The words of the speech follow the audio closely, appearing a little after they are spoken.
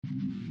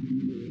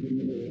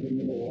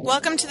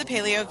Welcome to the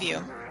Paleo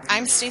View.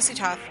 I'm Stacy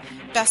Toth,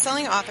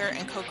 best-selling author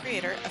and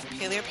co-creator of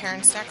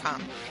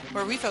PaleoParents.com,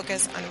 where we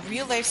focus on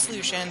real-life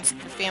solutions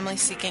for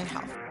families seeking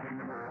health.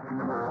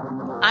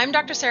 I'm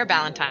Dr. Sarah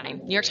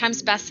Ballantyne, New York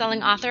Times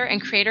best-selling author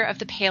and creator of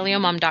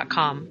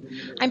thepaleomom.com.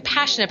 I'm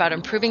passionate about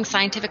improving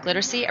scientific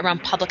literacy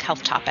around public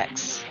health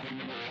topics.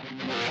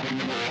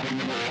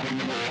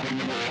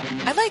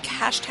 I like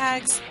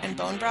hashtags and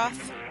bone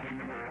broth.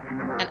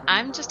 And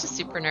I'm just a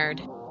super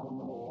nerd.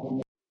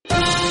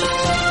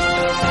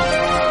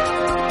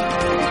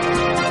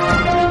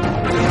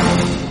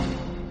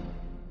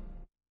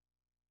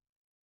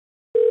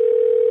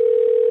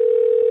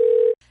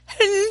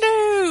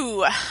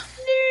 Hello.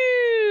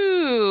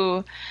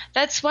 Hello.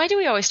 That's why do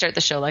we always start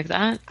the show like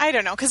that? I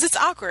don't know, because it's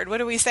awkward. What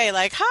do we say?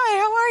 Like, hi,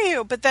 how are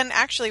you? But then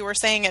actually we're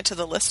saying it to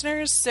the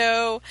listeners.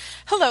 So,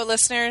 hello,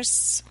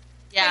 listeners.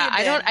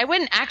 Yeah, I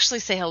wouldn't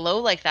actually say hello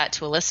like that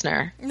to a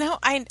listener. No,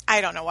 I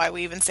don't know why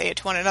we even say it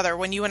to one another.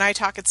 When you and I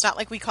talk, it's not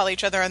like we call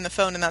each other on the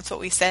phone and that's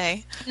what we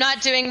say.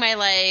 Not doing my,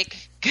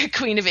 like,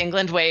 Queen of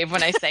England wave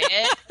when I say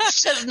it.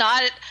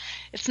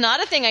 It's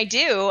not a thing I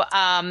do.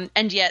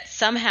 And yet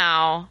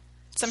somehow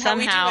we do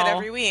it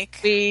every week.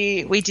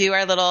 We do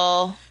our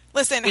little...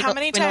 Listen, how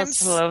many times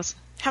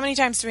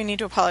do we need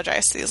to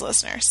apologize to these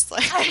listeners?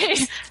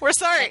 Like, we're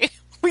sorry.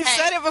 We've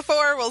said it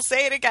before. We'll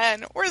say it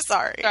again. We're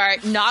sorry. Sorry.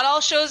 Not all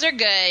shows are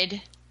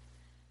good.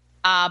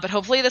 But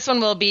hopefully this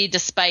one will be,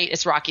 despite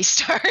its rocky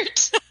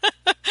start.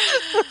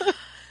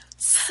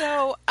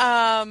 So,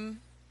 I'm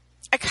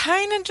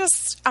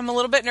a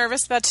little bit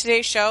nervous about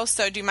today's show.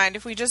 So do you mind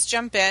if we just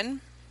jump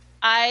in?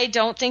 I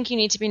don't think you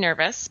need to be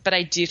nervous, but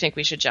I do think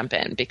we should jump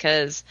in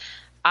because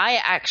I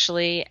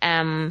actually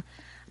am...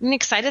 I mean,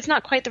 excited's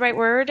not quite the right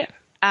word.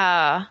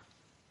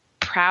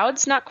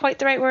 Proud's not quite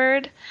the right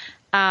word.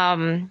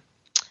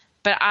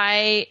 But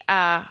I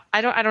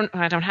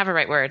don't have a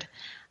right word.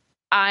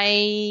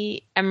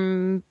 I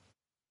am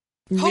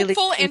really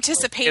hopeful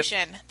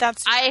anticipation.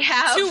 I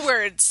have 2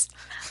 words.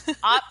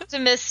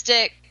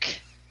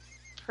 Optimistic.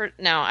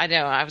 No, I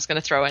know. I was going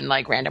to throw in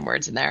like random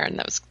words in there, and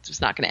that was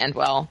not going to end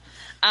well.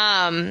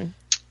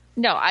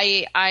 No,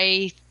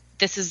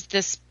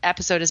 this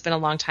episode has been a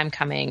long time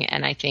coming,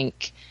 and I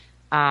think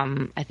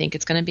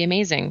it's going to be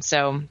amazing.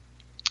 So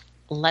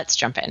let's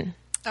jump in.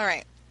 All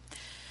right.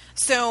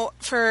 So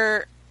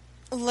for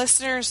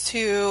listeners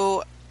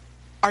who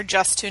are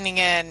just tuning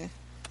in,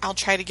 I'll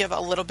try to give a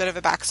little bit of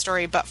a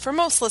backstory, but for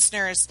most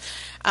listeners,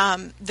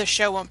 the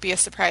show won't be a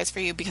surprise for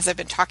you because I've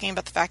been talking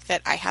about the fact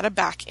that I had a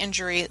back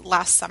injury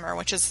last summer,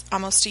 which is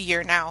almost a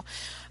year now.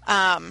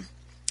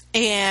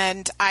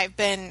 And I've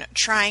been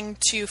trying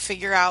to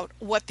figure out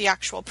what the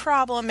actual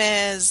problem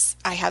is.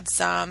 I had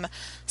some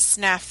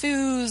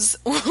snafus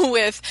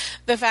with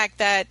the fact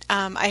that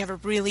I have a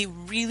really,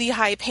 really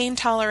high pain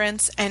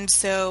tolerance, and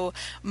so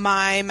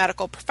my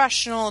medical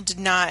professional did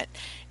not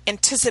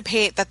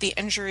anticipate that the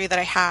injury that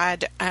I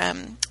had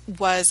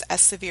was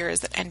as severe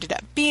as it ended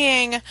up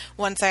being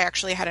once I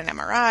actually had an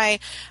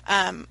MRI.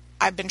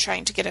 I've been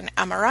trying to get an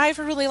MRI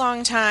for a really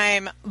long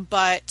time,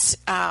 but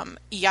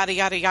yada,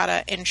 yada,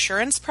 yada,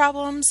 insurance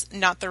problems,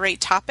 not the right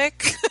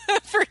topic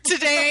for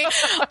today.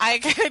 I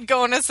could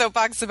go on a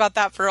soapbox about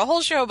that for a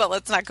whole show, but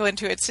let's not go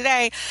into it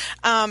today.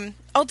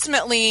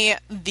 Ultimately,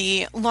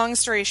 the long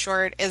story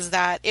short is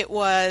that it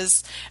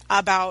was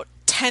about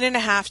 10 and a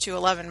half to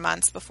 11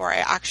 months before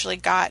I actually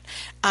got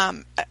a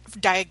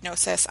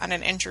diagnosis on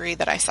an injury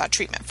that I sought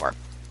treatment for.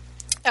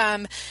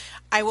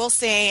 I will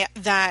say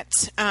that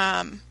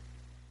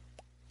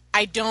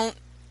I don't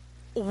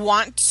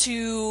want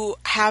to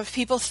have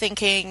people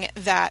thinking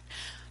that,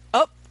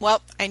 oh,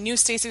 well, I knew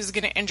Stacy was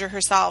going to injure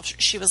herself.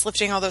 She was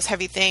lifting all those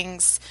heavy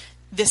things.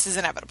 This is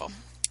inevitable.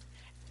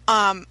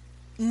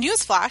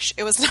 Newsflash,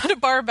 it was not a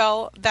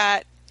barbell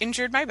that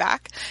injured my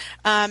back.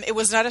 It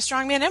was not a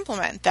strongman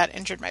implement that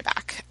injured my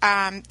back.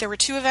 There were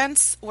 2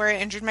 events where I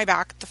injured my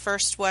back. The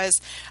first was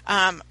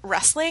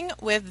wrestling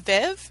with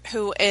Viv,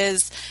 who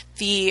is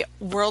the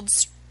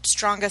world's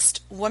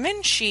strongest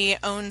woman. She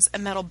owns a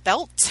metal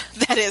belt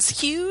that is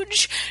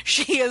huge.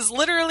 She is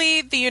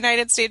literally the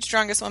United States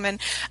strongest woman.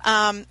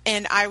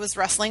 And I was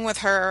wrestling with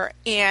her,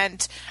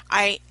 and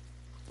I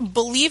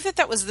believe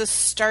that was the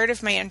start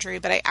of my injury,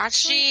 but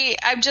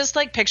I'm just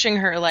like picturing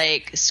her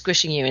like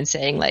squishing you and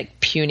saying like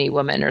puny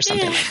woman or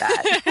something like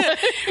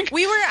that.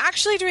 We were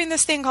actually doing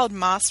this thing called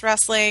moss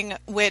wrestling,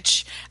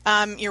 which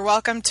you're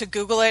welcome to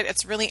Google it.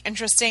 It's really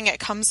interesting. It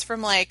comes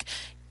from like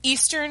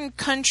Eastern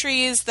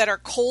countries that are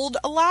cold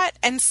a lot,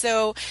 and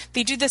so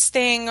they do this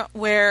thing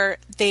where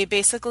they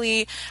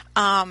basically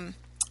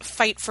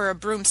fight for a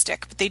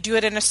broomstick, but they do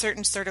it in a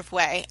certain sort of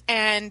way.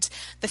 And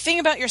the thing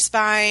about your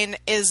spine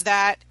is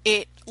that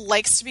it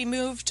likes to be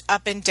moved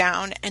up and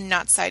down and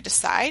not side to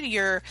side.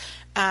 Your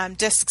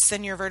discs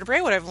and your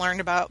vertebrae, what I've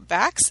learned about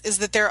backs is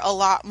that they're a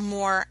lot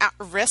more at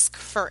risk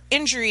for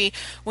injury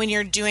when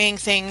you're doing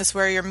things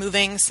where you're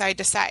moving side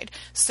to side.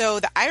 So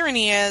the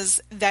irony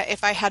is that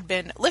if I had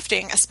been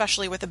lifting,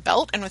 especially with a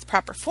belt and with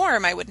proper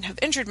form, I wouldn't have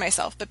injured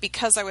myself. But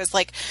because I was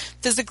like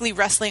physically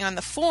wrestling on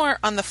the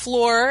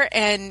floor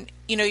and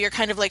you're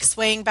kind of like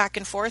swaying back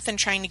and forth and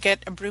trying to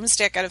get a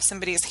broomstick out of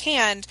somebody's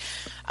hand,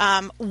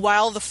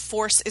 while the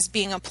force is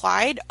being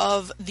applied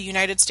of the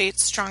United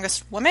States'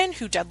 strongest woman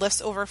who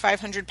deadlifts over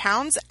 500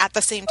 pounds at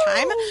the same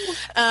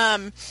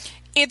time.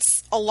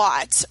 It's a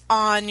lot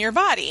on your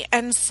body.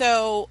 And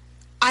so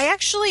I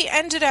actually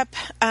ended up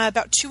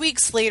about 2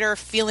 weeks later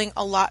feeling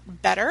a lot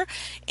better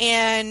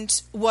and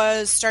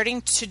was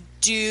starting to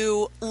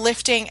do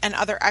lifting and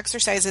other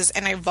exercises.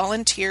 And I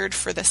volunteered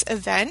for this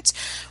event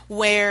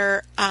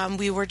where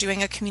we were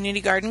doing a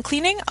community garden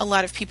cleaning. A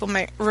lot of people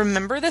might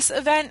remember this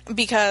event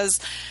because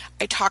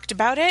I talked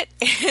about it.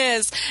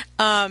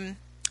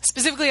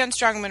 Specifically on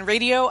Strong Woman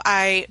Radio,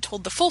 I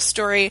told the full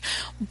story,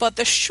 but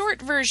the short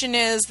version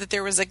is that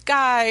there was a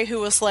guy who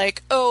was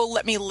like, oh,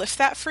 let me lift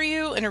that for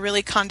you, in a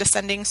really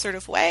condescending sort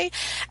of way.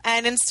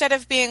 And instead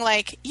of being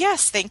like,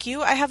 yes, thank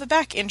you, I have a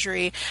back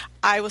injury,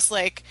 I was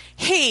like,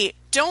 hey,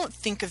 don't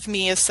think of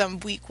me as some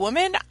weak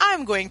woman.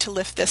 I'm going to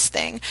lift this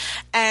thing.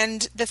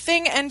 And the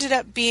thing ended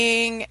up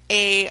being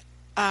a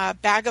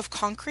bag of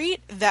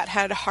concrete that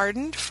had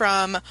hardened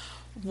from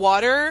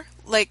water,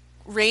 like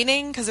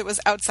raining, because it was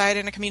outside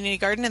in a community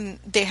garden and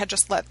they had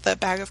just let the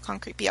bag of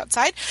concrete be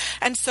outside.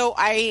 And so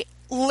I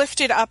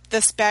lifted up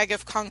this bag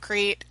of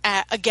concrete,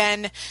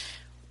 again,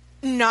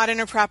 not in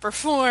a proper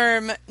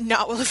form,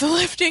 not with a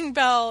lifting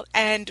belt,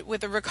 and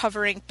with a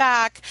recovering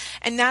back.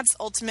 And that's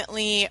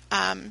ultimately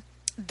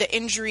the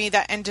injury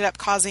that ended up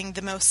causing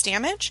the most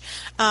damage.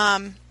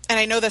 And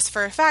I know this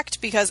for a fact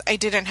because I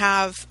didn't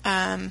have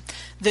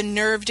the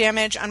nerve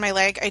damage on my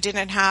leg. I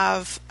didn't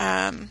have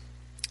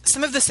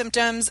some of the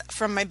symptoms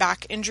from my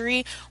back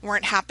injury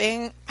weren't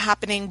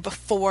happening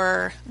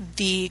before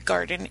the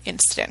garden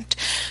incident.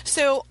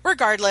 So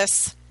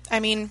regardless,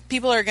 I mean,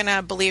 people are going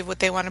to believe what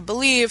they want to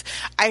believe.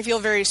 I feel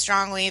very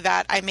strongly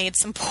that I made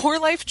some poor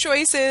life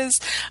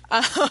choices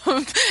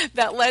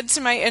that led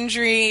to my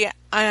injury,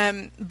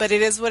 but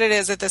it is what it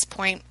is at this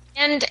point.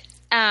 And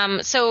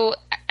so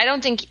I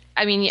don't think,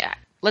 I mean, yeah,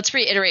 let's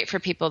reiterate for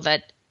people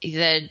that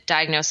the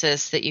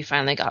diagnosis that you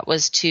finally got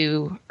was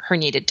 2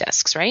 herniated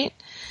discs, right?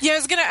 Yeah,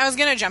 I was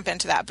gonna jump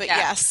into that, but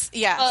yeah.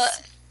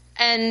 yes.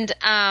 And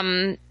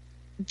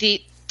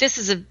this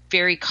is a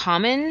very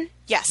common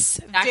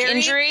back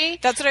injury.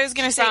 That's what I was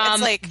gonna say. From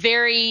it's like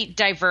very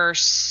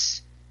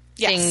diverse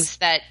things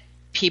that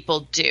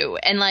people do,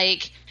 and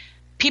like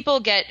people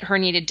get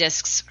herniated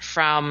discs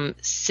from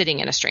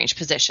sitting in a strange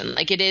position.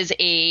 Like it is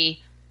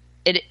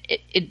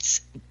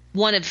it's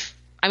one of.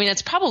 I mean,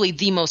 it's probably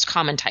the most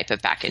common type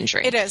of back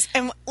injury. It is.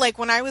 And like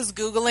when I was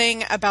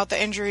Googling about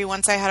the injury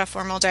once I had a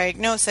formal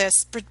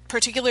diagnosis,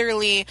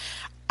 particularly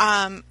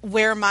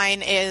where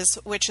mine is,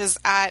 which is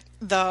at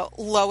the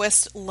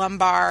lowest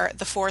lumbar,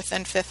 the 4th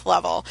and 5th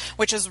level,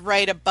 which is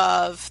right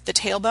above the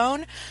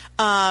tailbone,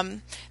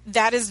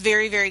 that is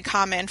very, very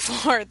common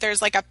for,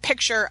 there's like a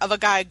picture of a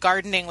guy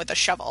gardening with a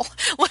shovel.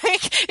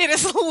 Like it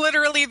is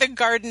literally the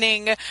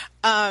gardening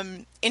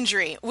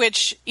injury,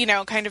 which,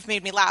 kind of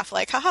made me laugh.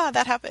 Like, haha,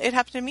 it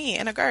happened to me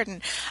in a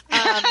garden.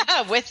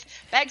 With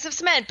bags of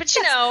cement. But,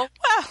 well,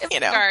 it was a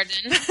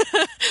garden.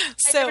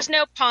 So there was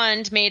no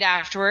pond made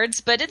afterwards,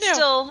 but it's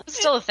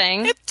still a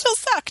thing. It still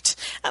sucked.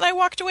 And I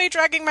walked away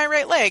dragging my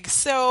right leg.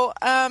 So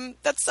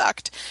that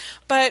sucked.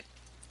 But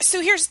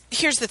so here's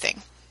the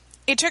thing.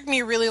 It took me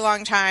a really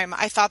long time.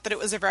 I thought that it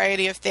was a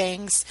variety of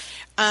things.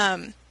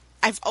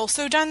 I've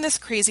also done this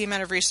crazy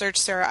amount of research,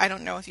 Sarah. I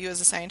don't know if you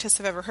as a scientist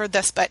have ever heard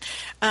this, but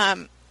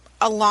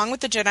along with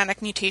the genetic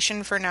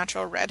mutation for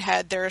natural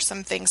redhead, there are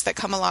some things that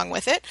come along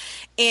with it.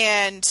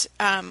 And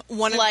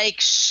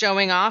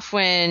showing off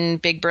when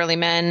big burly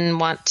men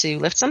want to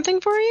lift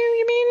something for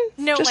you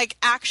mean? No, like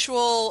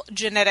actual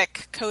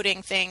genetic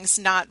coding things,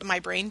 not my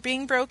brain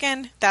being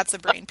broken. That's a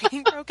brain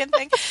being broken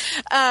thing.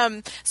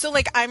 So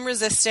like I'm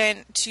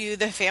resistant to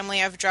the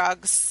family of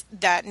drugs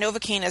that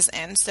Novocaine is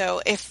in.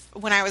 So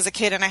when I was a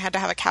kid and I had to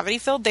have a cavity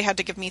filled, they had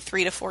to give me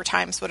 3 to 4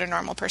 times what a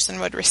normal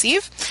person would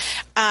receive.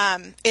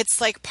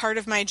 It's like part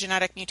of my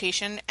genetic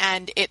mutation,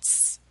 and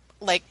it's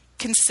like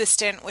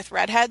consistent with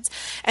redheads.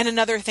 And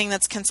another thing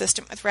that's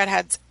consistent with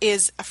redheads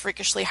is a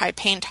freakishly high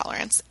pain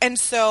tolerance. And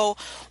so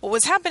what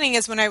was happening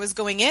is when I was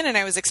going in and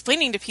I was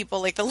explaining to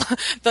people, like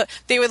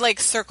they would like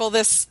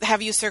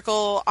have you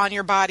circle on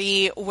your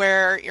body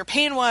where your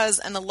pain was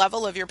and the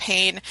level of your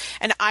pain.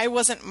 And I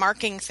wasn't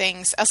marking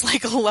things as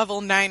like a level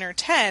 9 or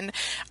 10.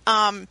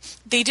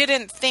 They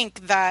didn't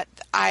think that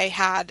I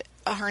had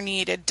a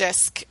herniated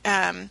disc,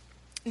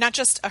 not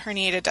just a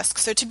herniated disc.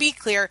 So to be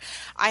clear,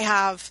 I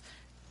have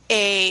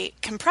a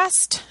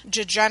compressed,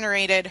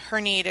 degenerated,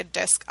 herniated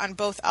disc on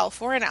both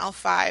L4 and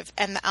L5,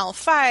 and the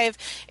L5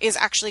 is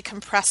actually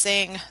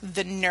compressing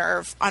the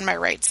nerve on my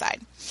right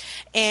side.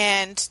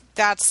 And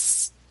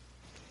that's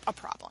a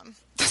problem.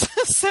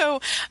 So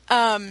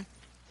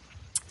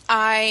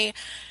I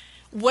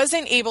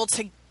wasn't able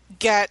to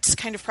get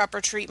kind of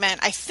proper treatment,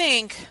 I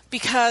think,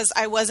 because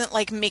I wasn't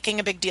like making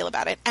a big deal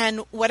about it. And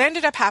what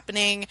ended up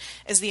happening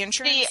is the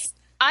insurance...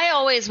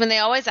 when they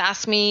always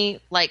ask me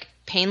like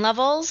pain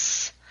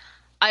levels,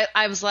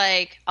 I was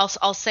like,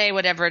 I'll say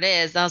whatever it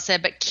is. And I'll say,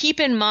 but keep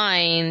in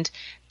mind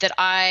that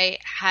I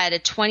had a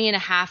 20 and a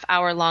half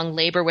hour long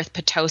labor with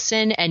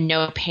Pitocin and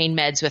no pain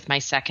meds with my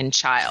second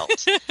child.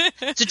 So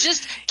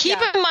just keep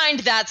in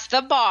mind that's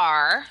the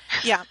bar.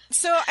 Yeah.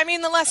 So, I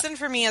mean, the lesson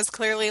for me is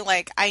clearly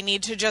like, I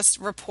need to just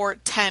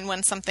report 10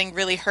 when something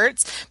really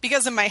hurts,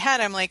 because in my head,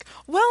 I'm like,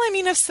 well, I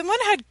mean, if someone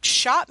had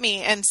shot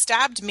me and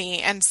stabbed me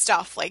and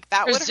stuff, like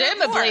that would hurt more.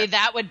 Presumably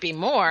that would be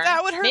more.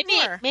 That would hurt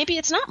more. Maybe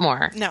it's not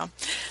more. No.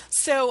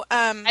 So,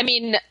 I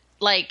mean,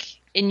 like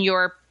in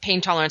your pain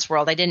tolerance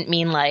world, I didn't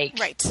mean like.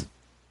 Right.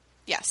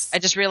 Yes. I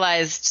just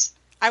realized.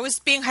 I was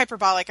being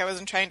hyperbolic. I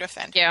wasn't trying to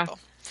offend people.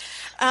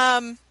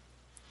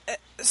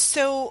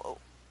 So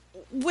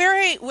where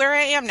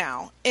I am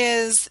now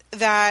is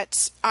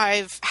that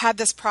I've had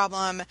this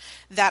problem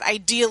that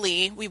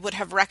ideally we would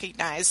have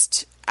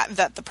recognized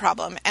that the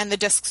problem, and the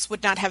discs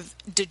would not have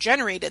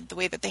degenerated the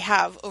way that they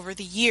have over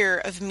the year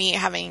of me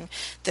having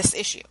this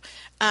issue.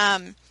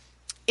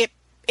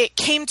 It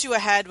came to a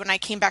head when I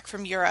came back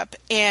from Europe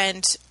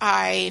and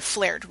I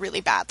flared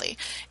really badly.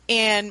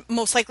 And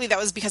most likely that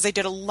was because I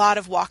did a lot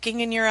of walking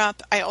in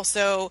Europe. I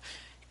also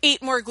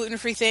ate more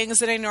gluten-free things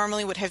than I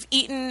normally would have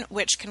eaten,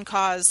 which can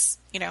cause,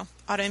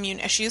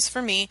 autoimmune issues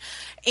for me.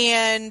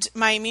 And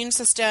my immune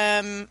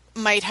system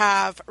might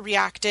have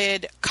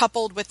reacted,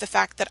 coupled with the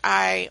fact that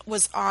I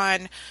was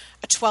on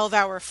a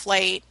 12-hour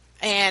flight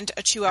and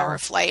a 2-hour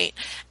flight.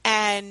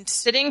 And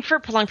sitting for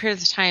prolonged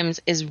periods of time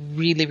is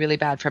really, really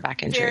bad for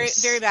back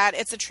injuries. Very, very bad.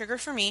 It's a trigger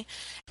for me.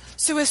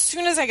 So as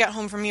soon as I got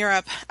home from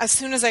Europe, as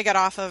soon as I got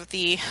off of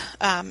the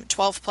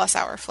 12-plus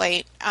hour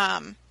flight,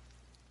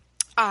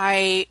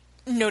 I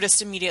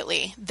noticed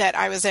immediately that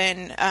I was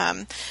in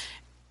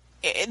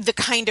the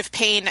kind of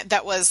pain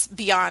that was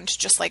beyond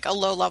just like a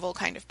low-level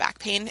kind of back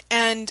pain.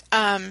 And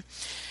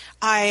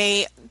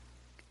I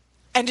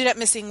ended up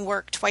missing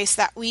work twice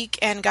that week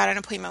and got an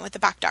appointment with the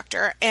back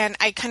doctor. And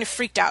I kind of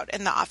freaked out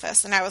in the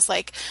office. And I was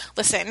like,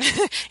 listen,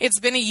 it's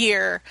been a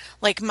year.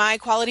 Like, my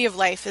quality of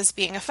life is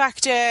being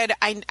affected.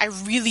 I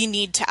really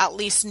need to at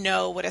least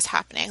know what is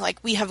happening.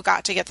 Like, we have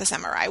got to get this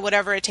MRI,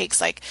 whatever it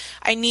takes. Like,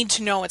 I need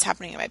to know what's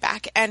happening in my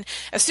back. And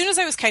as soon as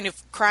I was kind of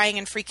crying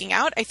and freaking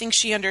out, I think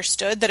she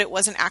understood that it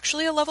wasn't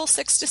actually a level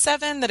 6 to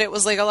 7, that it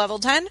was like a level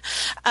 10.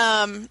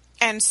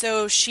 And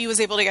so she was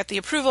able to get the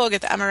approval,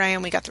 get the MRI,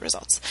 and we got the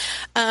results.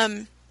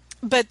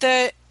 But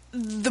the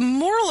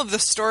moral of the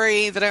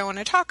story that I want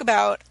to talk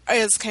about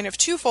is kind of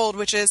twofold,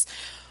 which is,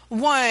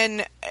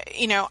 one,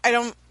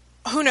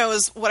 who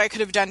knows what I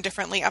could have done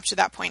differently up to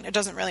that point. It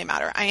doesn't really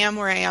matter. I am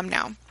where I am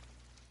now.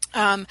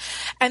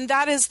 And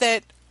that is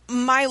that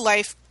my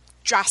life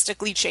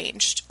drastically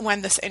changed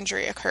when this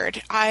injury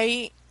occurred.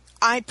 I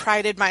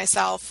prided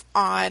myself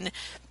on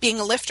being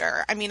a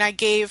lifter. I mean, I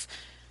gave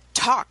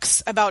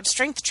talks about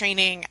strength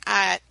training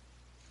at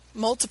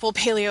multiple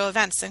paleo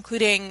events,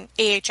 including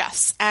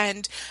AHS.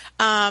 And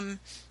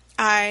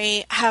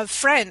I have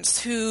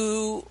friends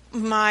who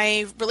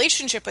my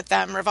relationship with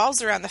them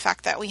revolves around the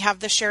fact that we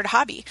have this shared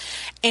hobby.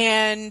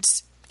 And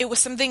it was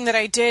something that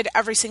I did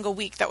every single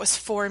week that was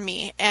for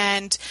me.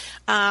 And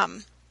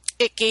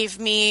it gave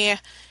me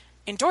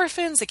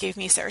endorphins, it gave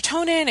me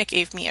serotonin, it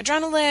gave me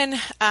adrenaline,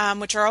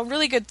 which are all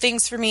really good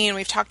things for me. And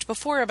we've talked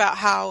before about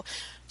how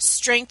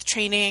strength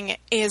training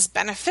is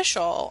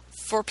beneficial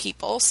for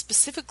people,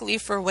 specifically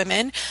for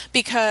women,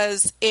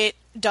 because it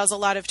does a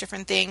lot of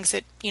different things.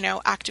 It,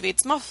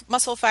 activates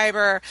muscle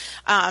fiber.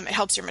 It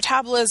helps your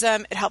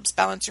metabolism. It helps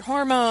balance your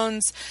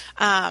hormones.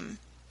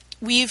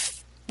 We've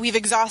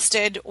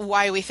exhausted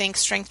why we think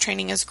strength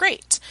training is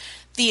great.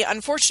 The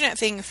unfortunate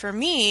thing for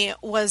me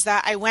was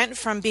that I went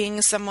from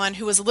being someone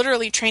who was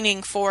literally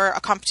training for a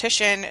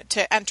competition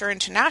to enter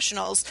into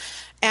nationals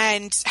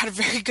and had a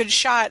very good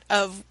shot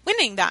of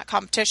winning that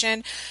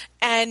competition.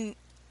 And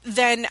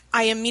then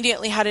I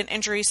immediately had an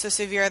injury so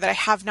severe that I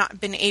have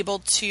not been able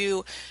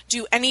to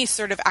do any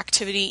sort of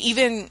activity.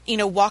 Even,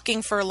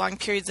 walking for long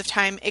periods of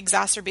time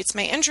exacerbates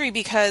my injury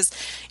because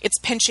it's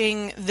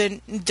pinching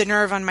the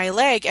nerve on my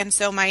leg. And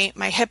so my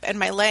hip and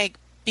my leg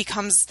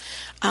becomes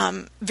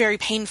very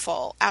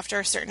painful after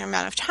a certain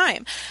amount of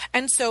time.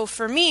 And so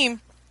for me,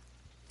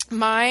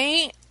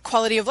 my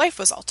quality of life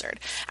was altered.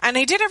 And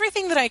I did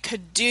everything that I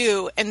could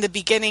do in the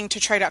beginning to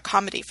try to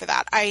accommodate for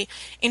that. I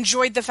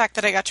enjoyed the fact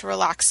that I got to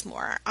relax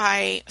more.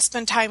 I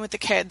spent time with the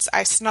kids.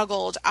 I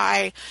snuggled.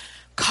 I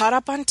caught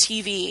up on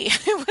TV.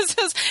 It was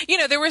just,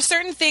 there were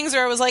certain things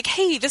where I was like,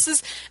 hey,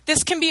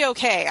 this can be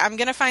okay. I'm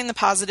going to find the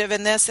positive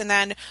in this. And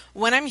then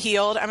when I'm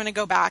healed, I'm going to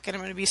go back and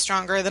I'm going to be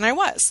stronger than I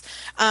was.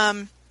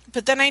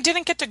 But then I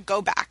didn't get to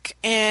go back,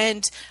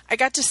 and I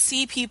got to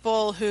see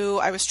people who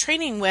I was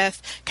training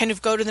with kind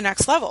of go to the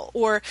next level,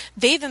 or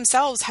they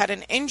themselves had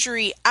an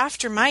injury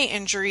after my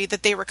injury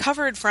that they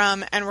recovered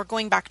from and were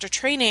going back to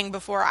training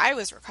before I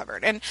was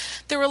recovered. And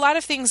there were a lot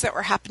of things that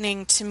were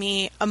happening to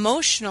me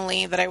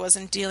emotionally that I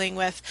wasn't dealing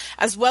with,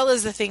 as well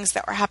as the things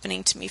that were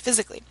happening to me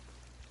physically.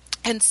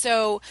 And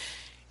so,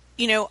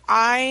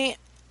 I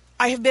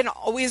I have been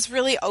always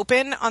really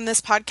open on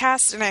this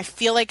podcast, and I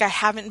feel like I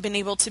haven't been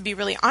able to be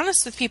really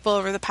honest with people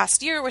over the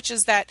past year, which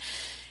is that,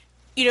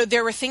 you know,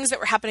 there were things that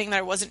were happening that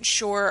I wasn't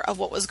sure of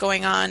what was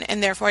going on,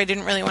 and therefore I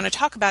didn't really want to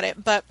talk about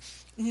it. But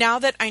now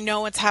that I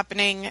know what's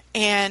happening,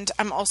 and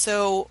I'm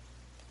also,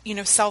 you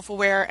know,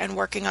 self-aware and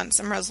working on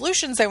some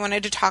resolutions, I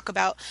wanted to talk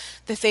about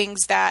the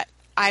things that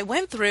I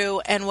went through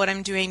and what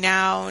I'm doing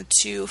now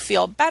to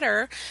feel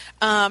better,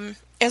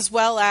 as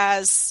well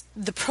as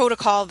the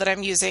protocol that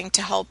I'm using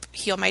to help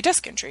heal my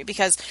disc injury,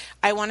 because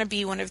I want to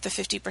be one of the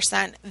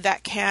 50%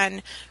 that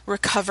can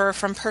recover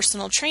from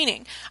personal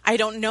training. I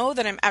don't know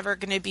that I'm ever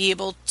going to be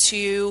able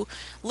to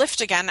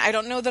lift again. I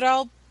don't know that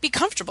I'll be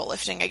comfortable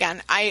lifting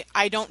again.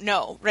 I don't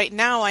know. Right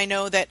now, I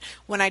know that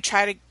when I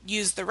try to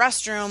use the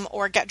restroom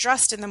or get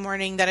dressed in the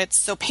morning, that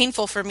it's so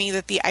painful for me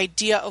that the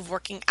idea of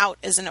working out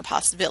isn't a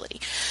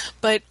possibility.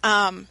 But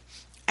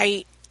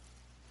I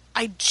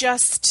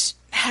just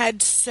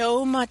had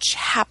so much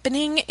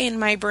happening in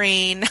my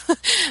brain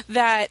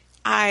that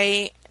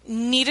I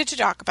needed to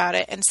talk about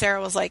it. And Sarah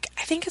was like,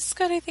 I think it's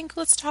good. I think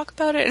let's talk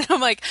about it. And I'm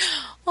like,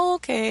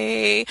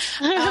 okay.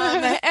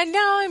 And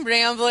now I'm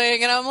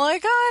rambling and I'm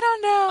like, I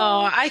don't know.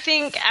 Oh, I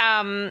think,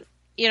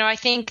 you know, I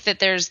think that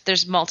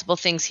there's multiple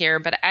things here,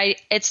 but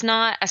it's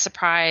not a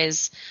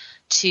surprise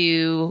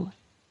to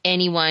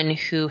anyone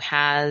who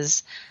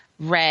has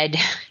read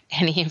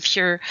any of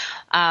your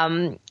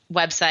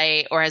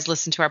website or has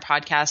listened to our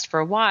podcast for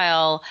a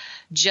while.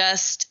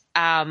 Just,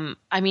 I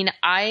mean,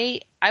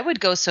 I would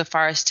go so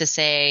far as to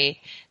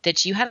say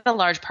that you had a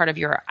large part of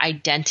your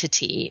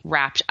identity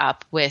wrapped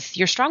up with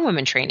your strong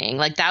women training.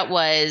 Like that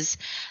was,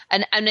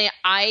 and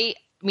I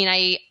mean,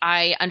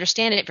 I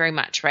understand it very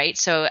much, right?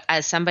 So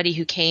as somebody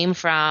who came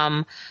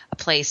from a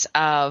place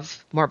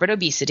of morbid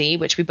obesity,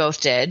 which we both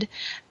did,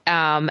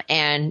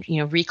 and,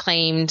 you know,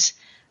 reclaimed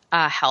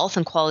health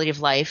and quality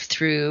of life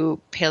through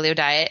paleo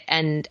diet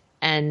and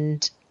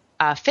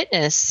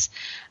fitness,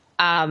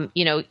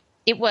 you know,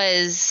 it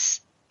was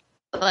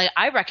like,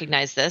 I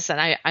recognize this,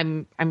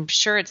 and I'm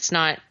sure it's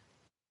not,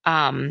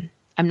 I'm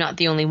not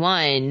the only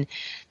one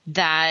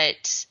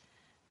that,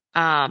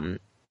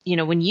 you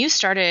know, when you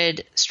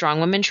started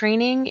strong women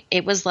training,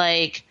 it was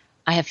like,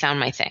 I have found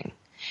my thing.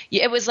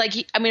 It was like,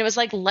 I mean, it was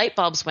like light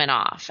bulbs went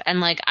off,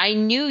 and like, I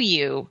knew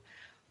you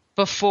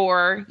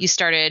before you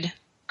started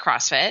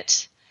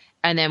CrossFit.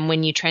 And then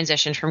when you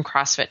transitioned from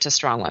CrossFit to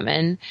strong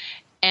women,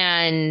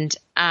 and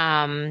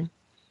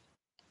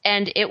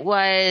it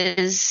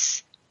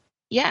was,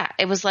 yeah,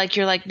 it was like,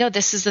 you're like, no,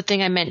 this is the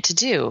thing I meant to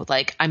do.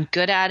 Like, I'm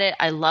good at it.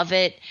 I love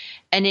it.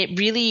 And it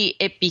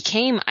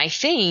became, I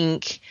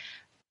think,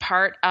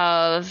 part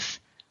of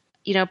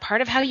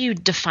how you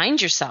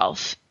defined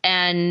yourself,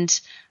 and,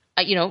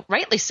 you know,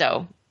 rightly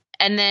so.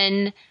 And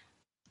then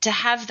to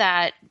have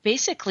that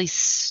basically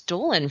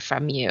stolen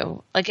from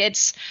you, like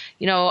it's,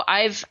 you know,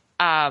 I've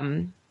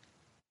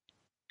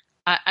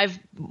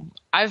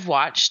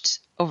watched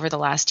over the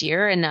last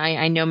year, and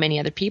I know many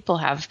other people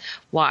have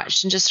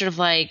watched, and just sort of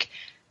like,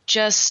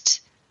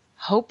 just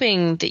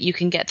hoping that you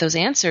can get those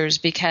answers,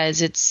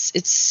 because it's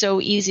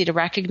so easy to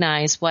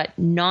recognize what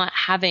not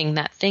having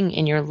that thing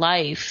in your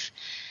life,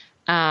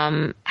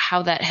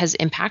 how that has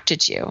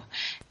impacted you.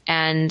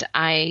 And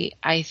I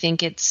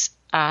think it's,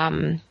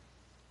 you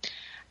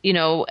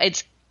know,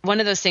 it's one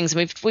of those things,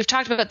 and we've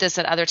talked about this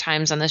at other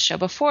times on this show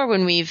before,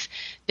 when we've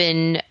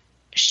been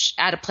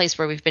at a place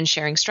where we've been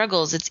sharing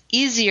struggles. It's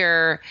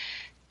easier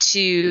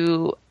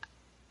to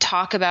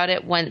talk about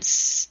it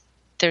once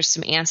there's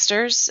some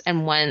answers,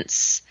 and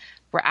once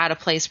we're at a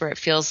place where it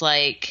feels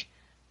like,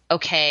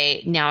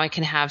 okay, now I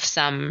can have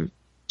some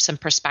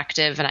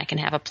perspective, and I can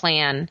have a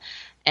plan,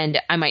 and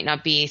I might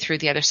not be through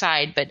the other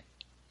side, but,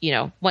 you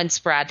know,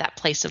 once we're at that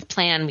place of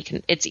plan,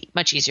 it's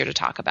much easier to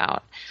talk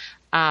about.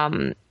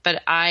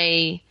 But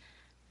I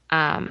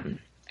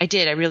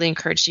really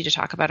encouraged you to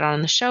talk about it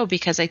on the show,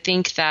 because I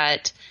think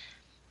that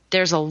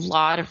there's a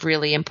lot of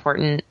really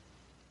important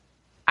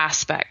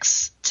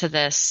aspects to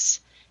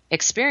this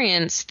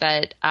experience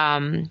that,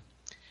 I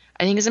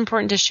think is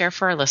important to share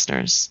for our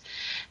listeners.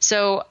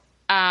 So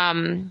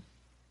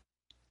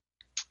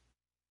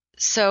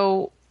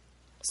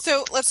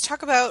let's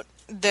talk about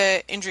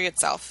the injury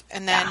itself,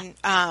 and then,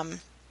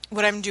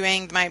 what I'm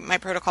doing, my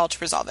protocol to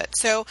resolve it.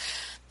 So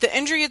the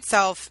injury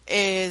itself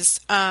is,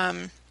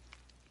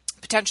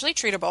 potentially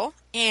treatable,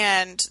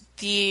 and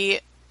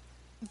the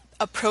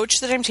approach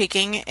that I'm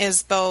taking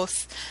is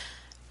both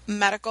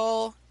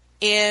medical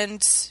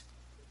and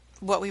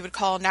what we would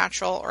call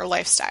natural or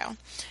lifestyle.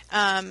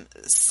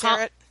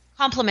 Sarah,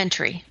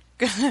 complementary.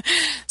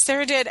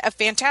 Sarah did a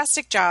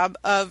fantastic job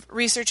of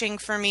researching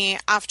for me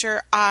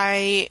after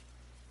I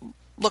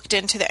looked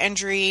into the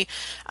injury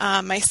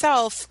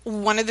myself.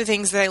 One of the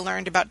things that I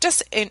learned about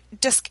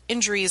disc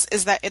injuries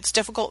is that it's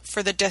difficult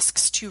for the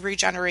discs to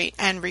regenerate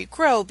and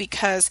regrow,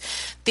 because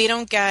they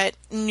don't get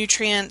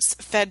nutrients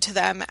fed to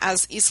them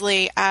as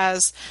easily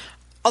as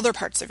other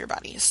parts of your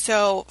body.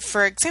 So,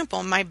 for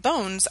example, my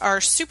bones are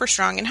super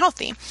strong and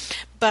healthy,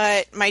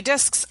 but my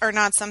discs are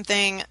not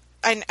something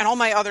and all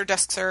my other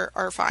discs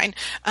are fine.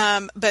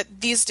 But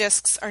these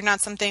discs are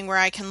not something where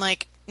I can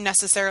like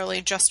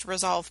necessarily just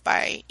resolve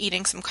by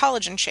eating some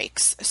collagen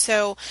shakes.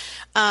 So,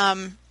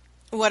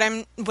 what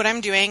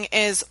I'm doing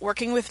is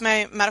working with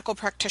my medical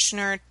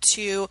practitioner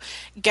to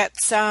get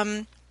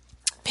some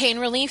pain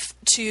relief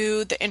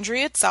to the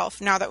injury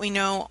itself. Now that we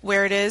know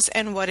where it is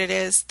and what it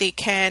is, they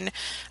can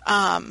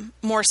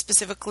more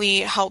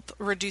specifically help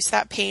reduce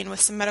that pain with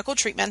some medical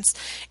treatments.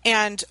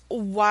 And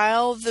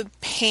while the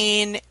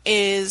pain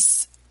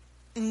is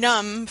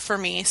numb for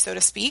me, so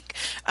to speak,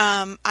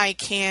 I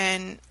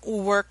can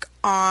work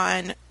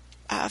on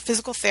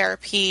physical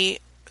therapy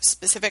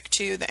specific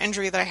to the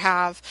injury that I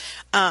have,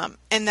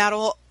 and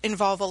that'll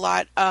involve a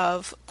lot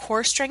of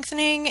core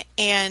strengthening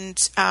and,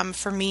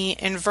 for me,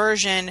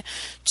 inversion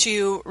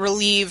to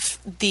relieve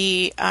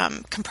the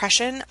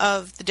compression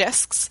of the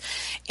discs.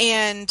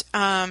 And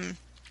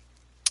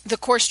the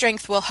core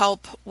strength will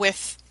help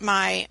with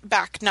my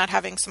back not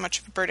having so much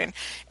of a burden.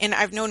 And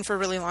I've known for a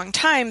really long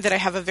time that I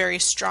have a very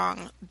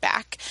strong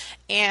back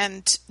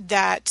and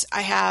that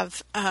I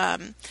have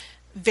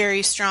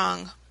very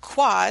strong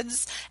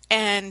quads,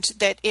 and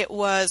that it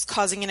was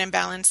causing an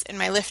imbalance in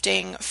my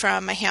lifting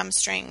from my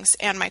hamstrings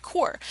and my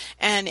core.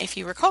 And if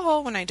you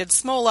recall, when I did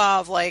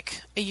Smolov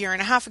like a year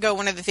and a half ago,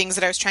 one of the things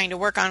that I was trying to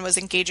work on was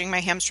engaging my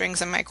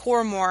hamstrings and my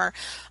core more,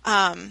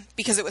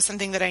 because it was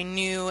something that I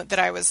knew that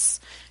I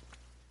was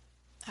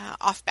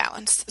off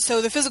balance.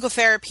 So the physical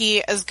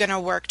therapy is going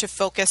to work to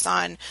focus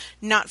on,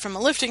 not from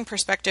a lifting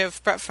perspective,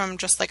 but from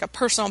just like a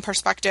personal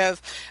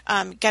perspective,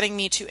 getting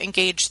me to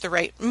engage the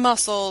right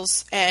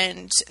muscles,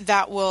 and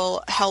that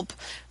will help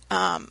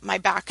my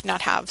back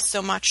not have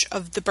so much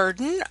of the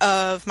burden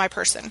of my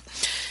person.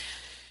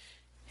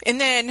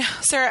 And then,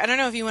 Sarah, I don't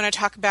know if you want to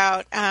talk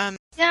about...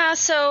 Yeah,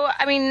 so,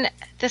 I mean,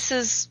 this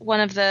is one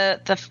of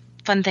the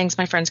fun things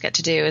my friends get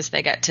to do is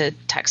they get to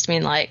text me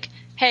and like,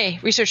 hey,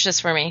 research this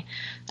for me.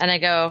 And I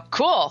go,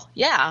 cool,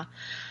 yeah.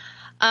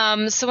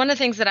 So one of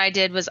the things that I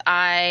did was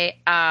I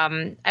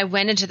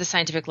went into the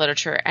scientific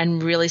literature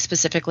and really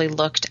specifically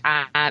looked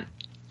at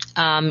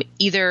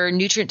either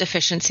nutrient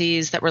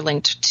deficiencies that were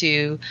linked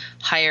to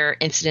higher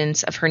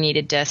incidence of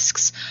herniated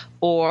discs,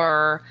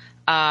 or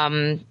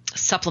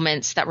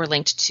supplements that were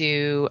linked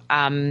to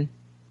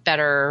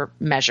better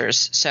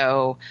measures.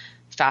 So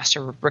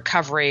faster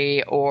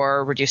recovery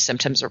or reduced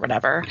symptoms or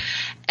whatever.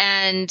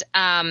 And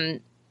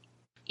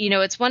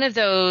it's one of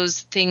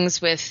those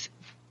things with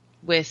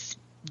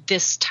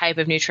this type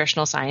of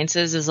nutritional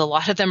sciences is a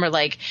lot of them are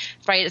like,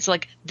 right, it's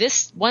like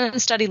this one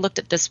study looked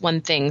at this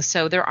one thing.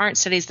 So there aren't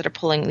studies that are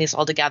pulling these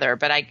all together,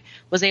 but I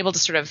was able to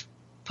sort of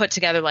put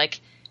together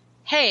like,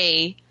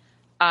 hey,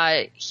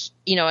 a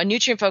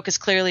nutrient focus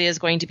clearly is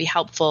going to be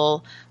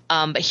helpful.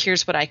 But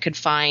here's what I could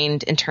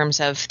find in terms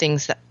of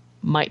things that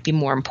might be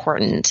more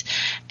important.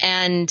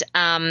 And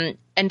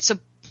so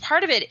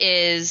part of it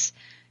is,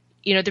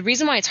 the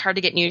reason why it's hard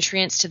to get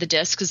nutrients to the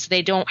discs is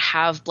they don't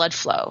have blood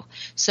flow.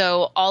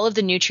 So all of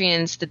the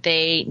nutrients that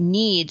they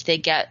need, they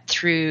get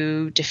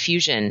through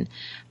diffusion.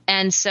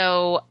 And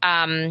so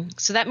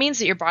that means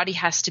that your body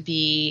has to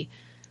be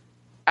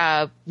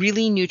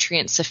really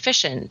nutrient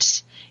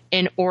sufficient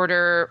in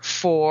order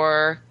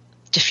for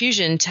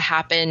diffusion to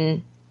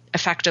happen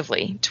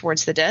effectively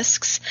towards the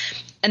discs.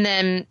 And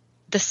then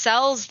the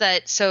cells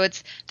the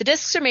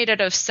discs are made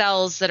out of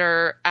cells that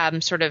are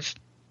sort of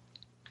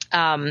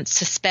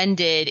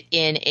suspended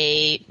in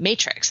a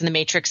matrix, and the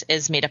matrix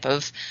is made up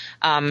of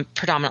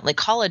predominantly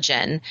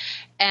collagen.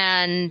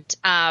 And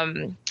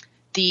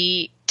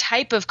the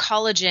type of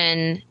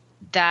collagen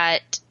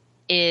that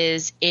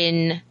is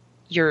in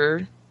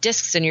your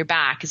discs in your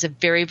back is a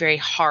very, very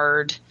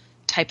hard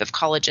type of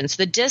collagen. So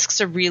the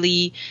discs are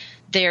really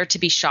there to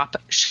be shock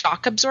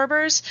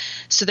absorbers.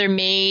 So they're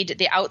made,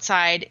 the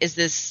outside is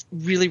this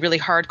really, really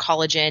hard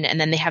collagen, and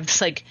then they have this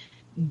like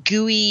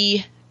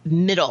gooey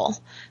middle.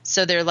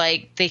 So they're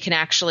like, they can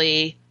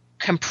actually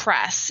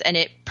compress and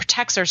it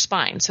protects our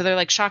spine. So they're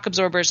like shock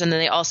absorbers. And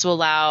then they also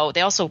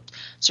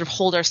sort of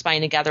hold our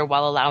spine together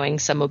while allowing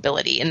some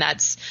mobility. And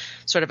that's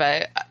sort of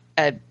a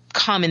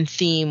common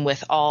theme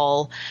with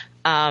all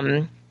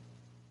collagen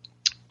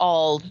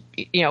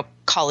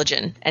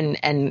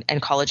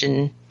and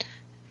collagen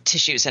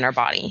tissues in our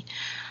body.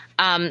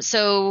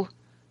 So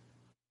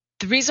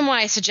the reason why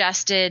I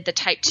suggested the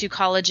type 2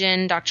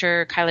 collagen,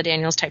 Dr. Kyla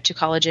Daniels type 2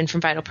 collagen from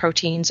Vital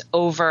Proteins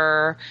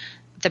over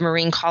the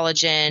marine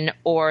collagen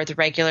or the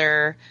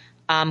regular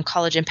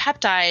collagen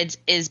peptides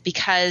is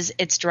because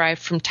it's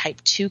derived from type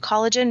 2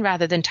 collagen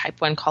rather than type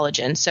 1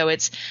 collagen. So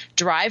it's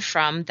derived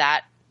from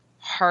that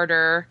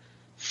harder,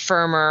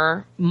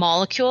 firmer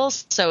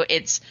molecules. So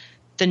it's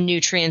the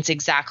nutrients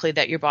exactly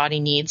that your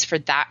body needs for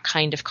that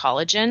kind of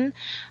collagen.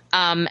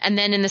 And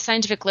then in the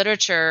scientific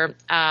literature,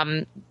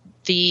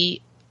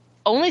 the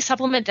only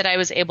supplement that I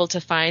was able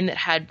to find that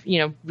had,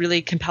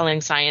 really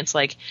compelling science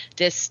like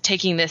this,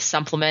 taking this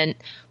supplement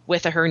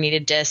with a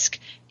herniated disc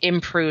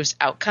improves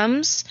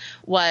outcomes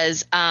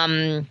was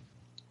glucosamine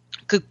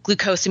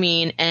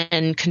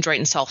and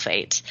chondroitin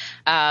sulfate.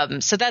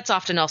 So that's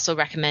often also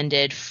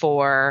recommended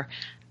for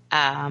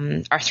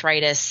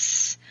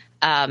arthritis.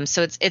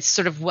 So it's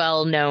sort of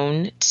well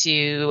known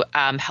to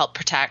help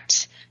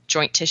protect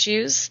joint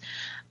tissues.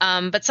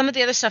 But some of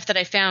the other stuff that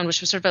I found,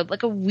 which was sort of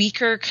like a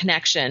weaker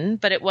connection,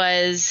 but it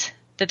was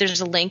that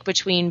there's a link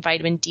between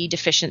vitamin D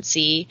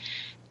deficiency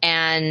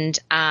and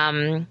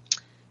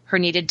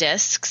herniated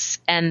discs,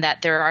 and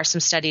that there are some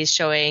studies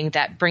showing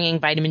that bringing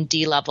vitamin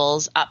D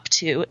levels up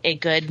to a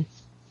good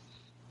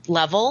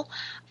level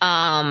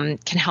can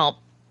help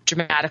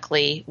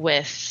dramatically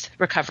with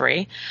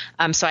recovery.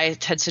 So I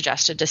had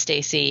suggested to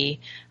Stacy,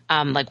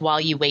 like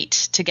while you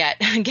wait to get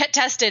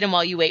tested and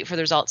while you wait for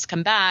the results to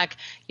come back,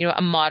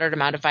 a moderate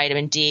amount of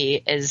vitamin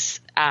D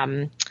is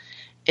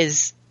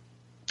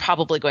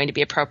probably going to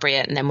be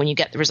appropriate. And then when you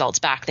get the results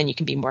back, then you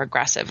can be more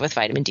aggressive with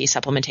vitamin D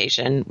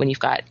supplementation when you've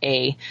got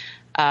a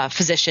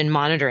physician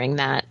monitoring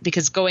that,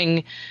 because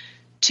going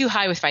too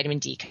high with vitamin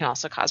D can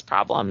also cause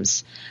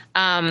problems.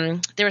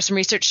 There was some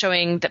research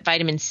showing that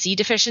vitamin C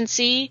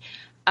deficiency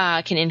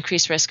can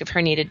increase risk of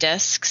herniated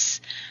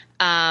discs.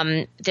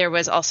 There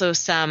was also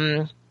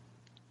some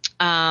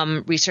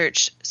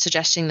research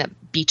suggesting that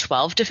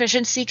B12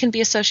 deficiency can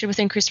be associated with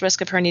increased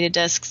risk of herniated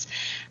discs.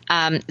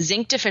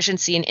 Zinc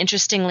deficiency, and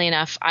interestingly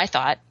enough, I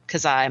thought,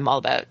 because I'm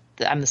the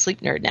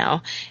sleep nerd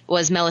now,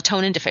 was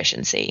melatonin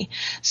deficiency.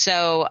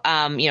 So,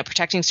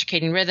 protecting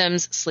circadian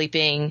rhythms,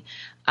 sleeping.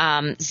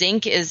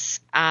 Zinc is,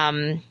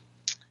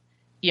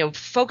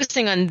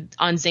 focusing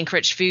on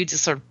zinc-rich foods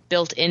is sort of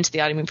built into the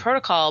autoimmune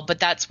protocol, but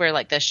that's where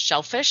like the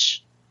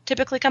shellfish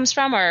typically comes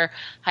from. Our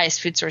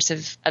highest food source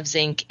of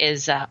zinc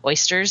is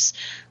oysters,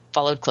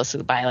 followed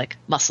closely by like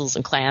mussels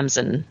and clams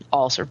and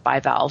all sort of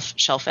bivalve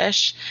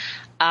shellfish.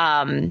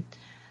 And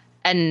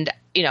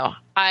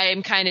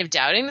I'm kind of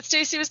doubting that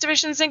Stacy was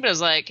deficient in zinc, but I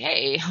was like,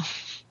 hey,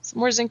 some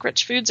more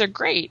zinc-rich foods are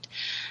great.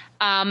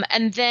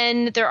 And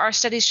then there are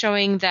studies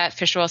showing that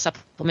fish oil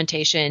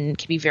supplementation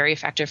can be very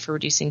effective for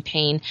reducing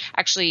pain,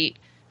 actually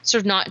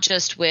sort of not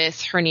just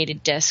with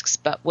herniated discs,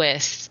 but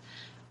with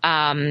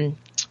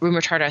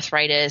rheumatoid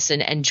arthritis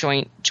and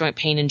joint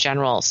pain in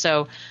general.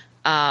 So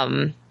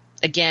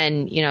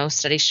again,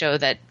 studies show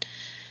that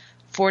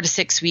 4 to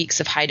 6 weeks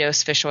of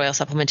high-dose fish oil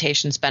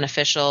supplementation is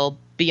beneficial.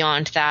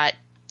 Beyond that,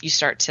 you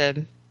start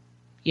to,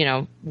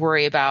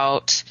 worry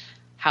about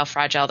how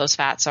fragile those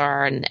fats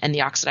are and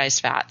the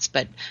oxidized fats.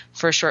 But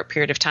for a short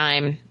period of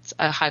time,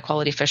 a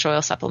high-quality fish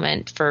oil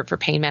supplement for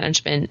pain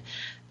management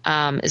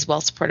is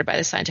well supported by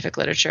the scientific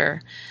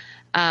literature.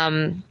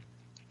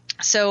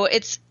 So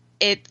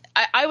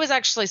I was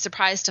actually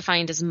surprised to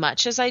find as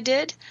much as I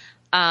did,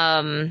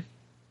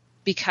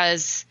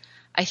 because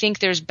I think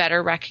there's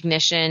better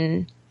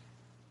recognition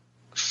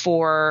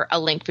for a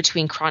link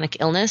between chronic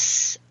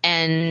illness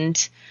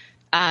and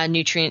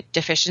nutrient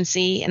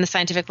deficiency in the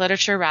scientific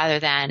literature rather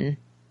than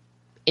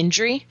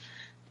injury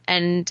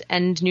and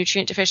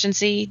nutrient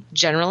deficiency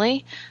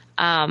generally.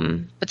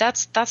 But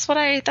that's what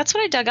I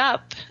dug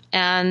up,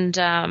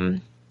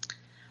 and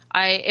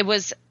it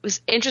was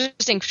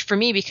interesting for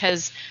me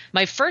because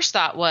my first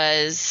thought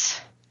was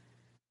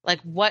like,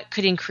 what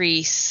could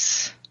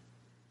increase?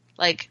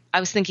 Like, I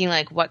was thinking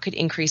like, what could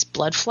increase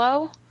blood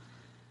flow?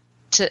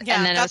 And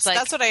then I was like,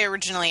 that's what I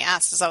originally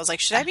asked. Is I was like,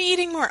 should I be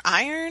eating more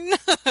iron?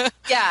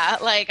 Yeah,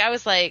 like I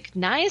was like,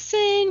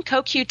 niacin,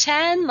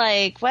 CoQ10,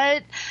 like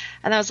what?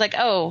 And I was like,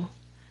 oh,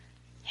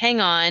 hang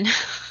on.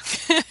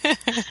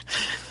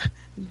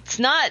 It's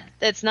not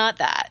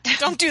that.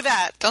 Don't do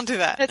that. Don't do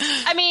that.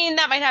 I mean,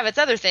 that might have its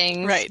other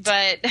things, right?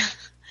 But,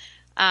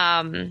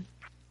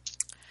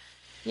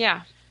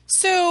 yeah.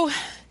 So,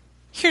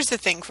 here's the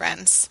thing,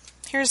 friends.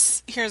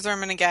 Here's where I'm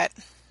going to get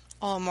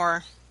a little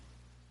more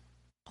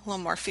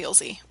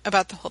feelsy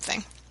about the whole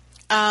thing.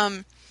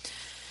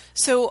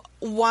 So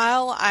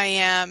while I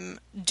am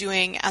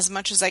doing as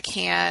much as I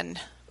can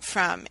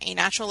from a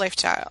natural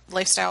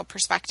lifestyle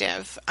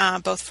perspective,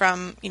 both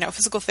from,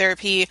 physical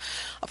therapy,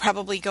 I'll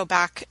probably go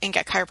back and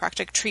get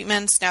chiropractic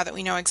treatments now that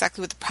we know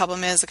exactly what the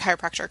problem is. A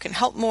chiropractor can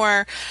help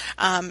more.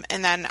 And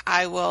then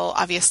I will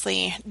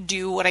obviously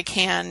do what I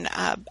can,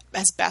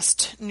 as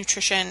best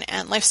nutrition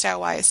and lifestyle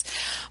wise.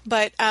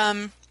 But,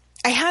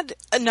 I had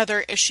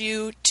another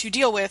issue to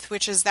deal with,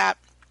 which is that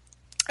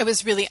I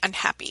was really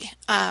unhappy.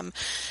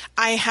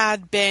 I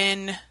had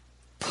been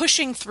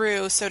pushing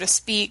through, so to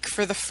speak,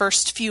 for the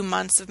first few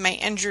months of my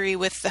injury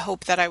with the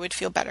hope that I would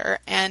feel better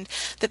and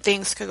that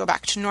things could go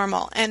back to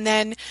normal. And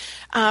then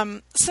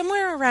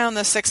somewhere around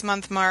the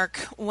 6-month mark,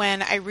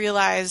 when I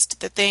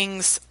realized that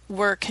things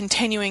were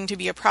continuing to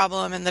be a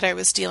problem and that I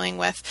was dealing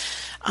with,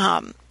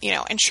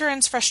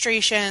 insurance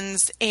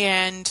frustrations,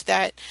 and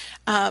that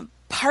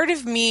part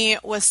of me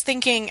was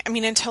thinking,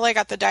 until I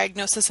got the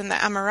diagnosis and the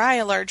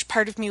MRI, a large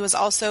part of me was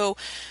also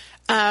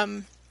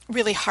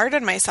really hard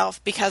on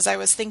myself because I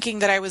was thinking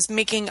that I was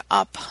making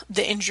up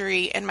the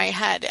injury in my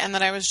head and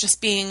that I was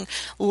just being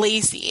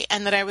lazy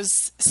and that I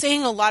was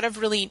saying a lot of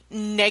really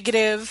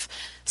negative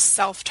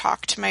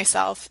self-talk to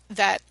myself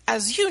that,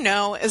 as you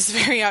know, is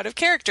very out of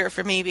character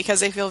for me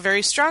because I feel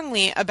very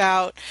strongly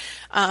about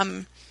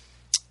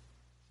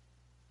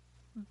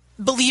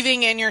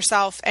believing in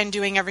yourself and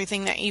doing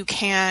everything that you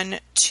can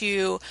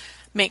to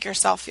make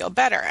yourself feel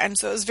better. And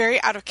so it was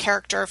very out of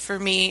character for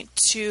me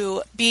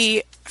to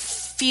be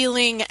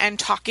feeling and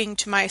talking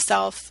to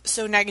myself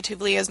so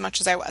negatively as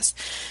much as I was.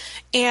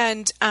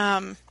 And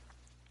I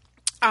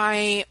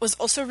was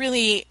also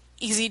really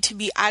easy to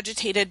be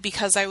agitated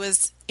because I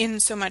was in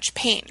so much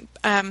pain.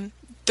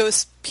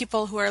 Those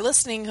people who are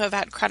listening who have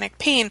had chronic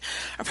pain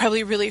are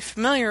probably really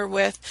familiar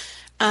with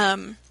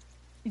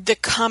the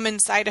common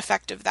side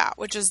effect of that,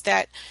 which is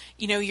that,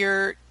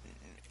 you're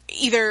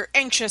either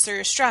anxious or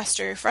you're stressed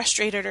or you're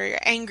frustrated or you're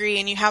angry,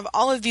 and you have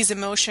all of these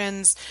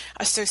emotions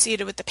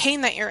associated with the pain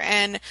that you're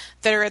in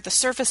that are at the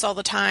surface all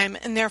the time,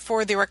 and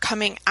therefore they were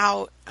coming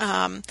out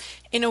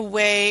in a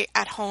way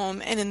at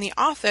home and in the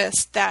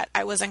office that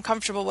I was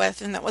uncomfortable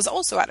with, and that was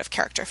also out of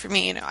character for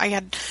me. I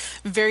had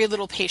very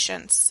little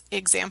patience,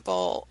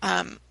 example,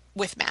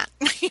 with Matt.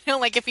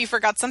 Like if he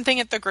forgot something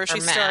at the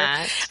grocery store.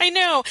 I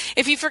know.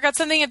 If he forgot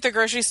something at the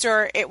grocery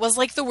store, it was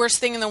like the worst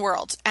thing in the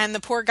world. And the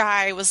poor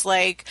guy was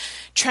like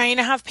trying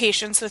to have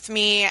patience with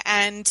me.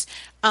 And,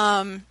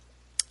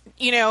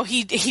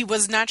 he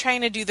was not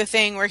trying to do the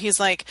thing where he's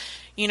like,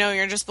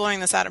 you're just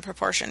blowing this out of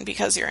proportion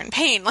because you're in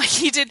pain. Like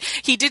he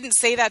didn't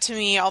say that to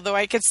me, although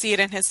I could see it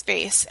in his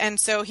face. And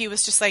so he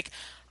was just like,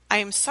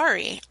 I'm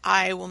sorry.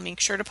 I will make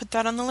sure to put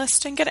that on the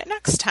list and get it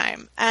next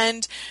time.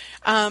 And,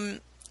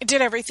 did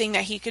everything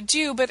that he could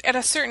do, but at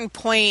a certain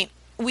point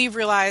we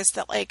realized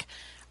that like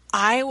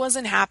I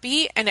wasn't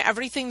happy, and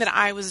everything that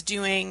I was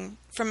doing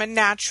from a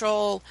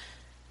natural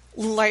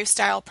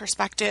lifestyle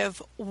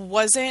perspective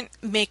wasn't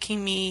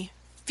making me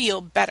feel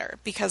better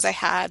because I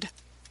had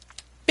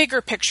bigger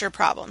picture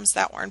problems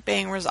that weren't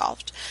being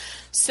resolved.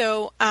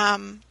 So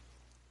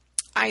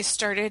I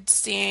started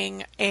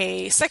seeing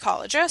a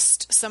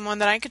psychologist, someone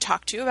that I could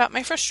talk to about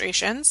my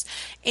frustrations,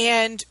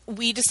 and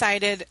we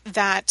decided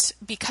that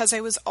because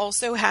I was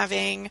also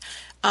having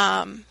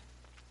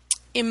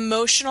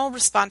emotional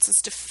responses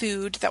to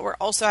food that were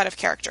also out of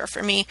character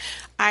for me,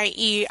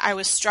 i.e. I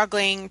was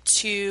struggling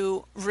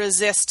to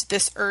resist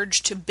this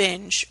urge to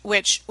binge,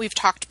 which we've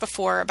talked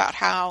before about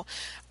how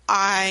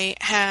I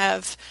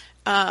have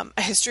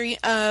a history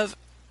of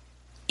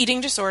eating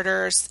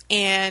disorders,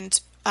 and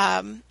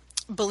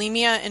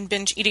bulimia and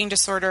binge eating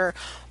disorder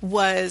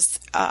was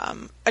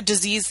a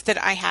disease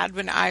that I had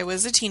when I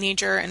was a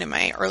teenager and in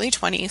my early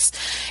 20s.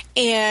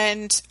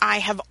 And I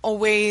have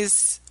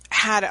always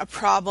had a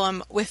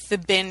problem with the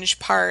binge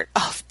part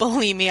of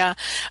bulimia.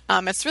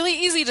 It's really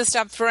easy to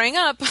stop throwing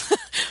up,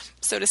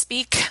 so to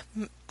speak.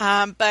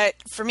 But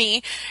for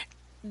me,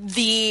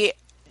 the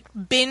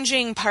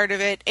binging part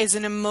of it is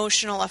an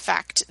emotional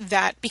effect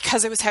that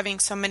because I was having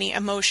so many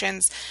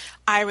emotions,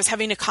 I was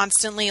having to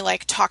constantly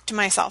like talk to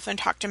myself and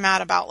talk to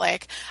Matt about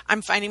like,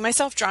 I'm finding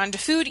myself drawn to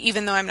food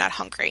even though I'm not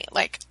hungry.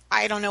 Like,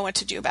 I don't know what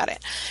to do about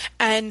it.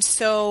 And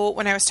so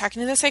when I was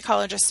talking to the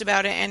psychologist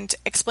about it and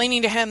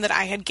explaining to him that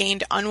I had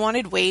gained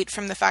unwanted weight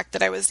from the fact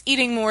that I was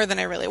eating more than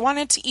I really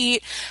wanted to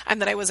eat,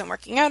 and that I wasn't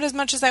working out as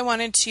much as I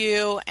wanted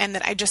to, and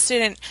that I just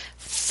didn't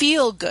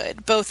feel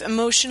good, both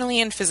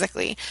emotionally and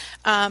physically,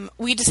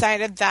 we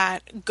decided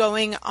that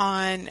going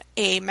on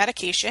a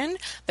medication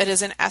that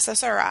is an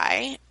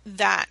SSRI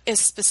that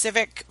is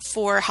specific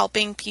for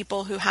helping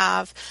people who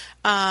have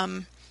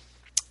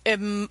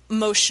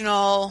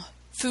emotional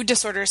food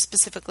disorders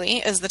specifically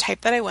is the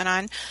type that I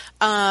went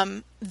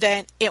on,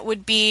 that it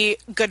would be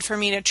good for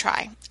me to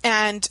try.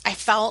 And I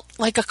felt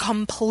like a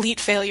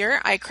complete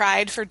failure. I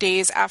cried for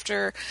days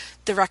after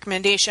the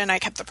recommendation. I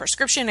kept the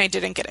prescription. I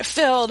didn't get it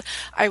filled.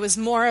 I was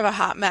more of a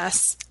hot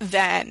mess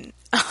than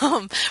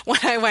when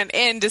I went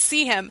in to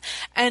see him.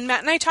 And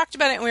Matt and I talked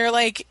about it, and we were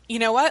like, you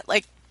know what?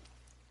 Like,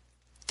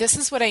 this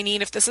is what I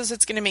need. If this is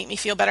what's going to make me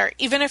feel better,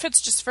 even if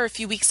it's just for a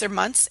few weeks or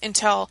months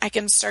until I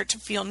can start to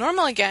feel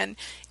normal again,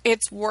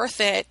 it's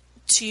worth it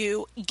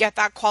to get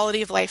that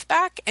quality of life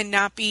back and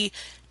not be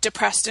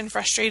depressed and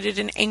frustrated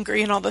and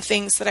angry and all the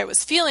things that I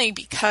was feeling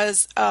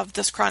because of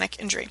this chronic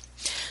injury.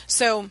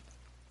 So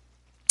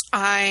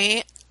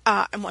I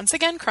am once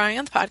again crying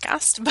on the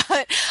podcast,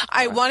 but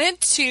I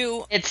wanted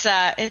to... It's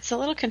a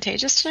little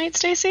contagious tonight,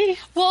 Stacy.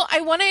 Well,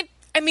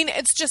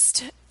 it's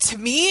just, to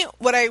me,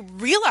 what I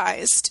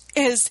realized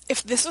is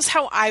if this was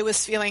how I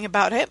was feeling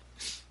about it,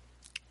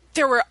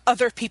 there were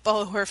other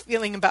people who were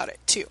feeling about it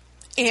too.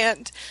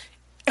 And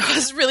it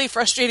was really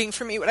frustrating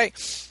for me when I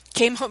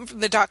came home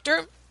from the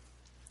doctor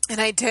and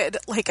I did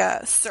like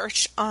a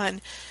search on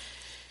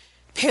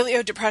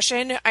paleo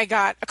depression. I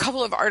got a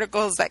couple of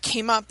articles that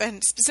came up,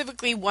 and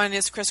specifically one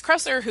is Chris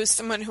Kresser, who's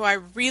someone who I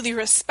really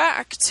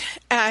respect.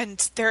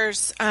 And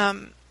there's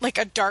like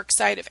a dark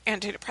side of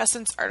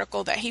antidepressants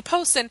article that he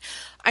posts, and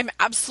I'm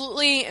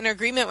absolutely in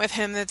agreement with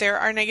him that there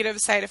are negative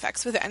side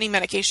effects with any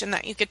medication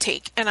that you could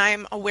take, and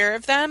I'm aware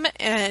of them,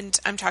 and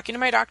I'm talking to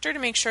my doctor to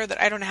make sure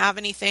that I don't have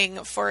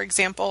anything, for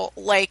example,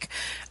 like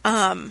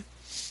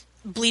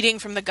bleeding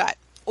from the gut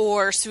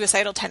or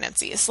suicidal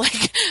tendencies.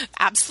 Like,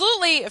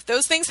 absolutely, if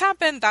those things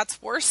happen,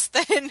 that's worse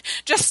than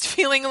just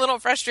feeling a little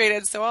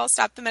frustrated, so I'll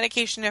stop the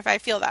medication if I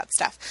feel that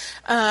stuff.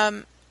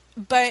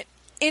 But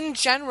in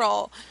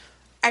general,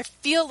 I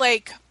feel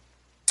like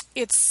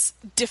it's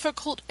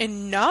difficult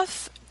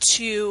enough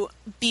to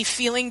be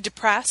feeling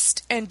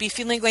depressed and be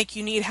feeling like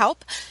you need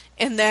help,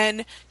 and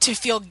then to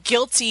feel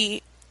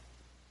guilty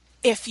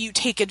if you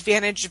take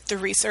advantage of the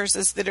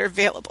resources that are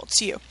available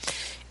to you.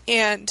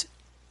 And,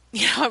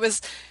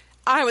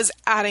 I was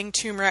adding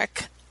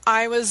turmeric.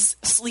 I was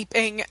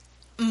sleeping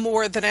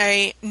more than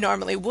I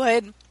normally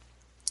would.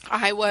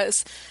 I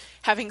was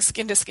having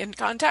skin-to-skin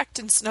contact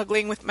and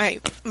snuggling with my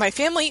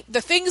family.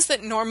 The things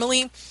that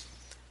normally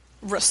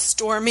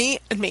restore me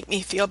and make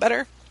me feel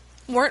better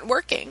weren't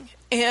working.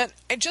 And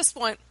I just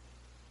want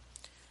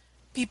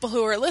people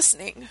who are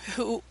listening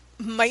who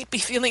might be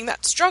feeling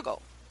that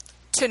struggle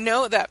to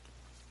know that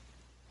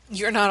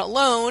you're not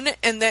alone,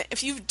 and that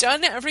if you've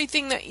done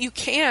everything that you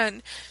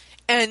can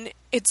and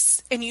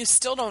you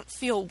still don't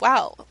feel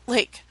well,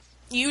 like,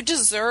 you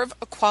deserve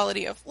a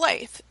quality of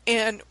life.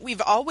 And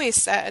we've always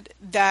said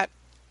that,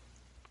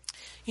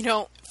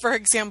 for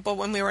example,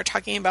 when we were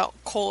talking about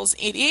Cole's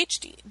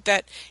ADHD,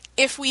 that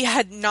if we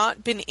had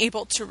not been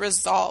able to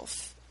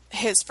resolve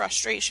his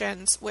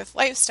frustrations with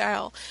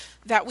lifestyle,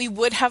 that we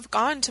would have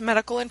gone to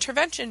medical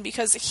intervention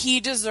because he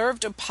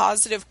deserved a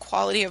positive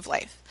quality of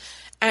life.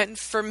 And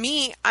for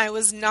me, I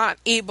was not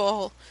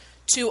able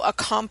to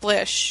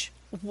accomplish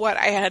what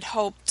I had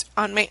hoped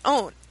on my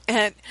own.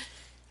 And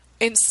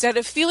instead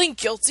of feeling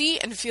guilty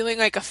and feeling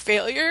like a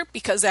failure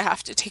because I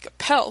have to take a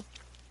pill,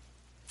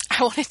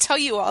 I want to tell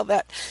you all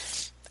that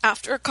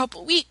after a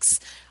couple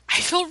weeks,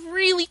 I feel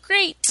really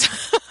great.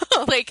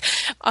 Like,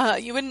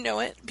 you wouldn't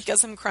know it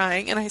because I'm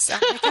crying and I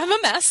sound like I'm a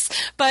mess.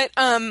 But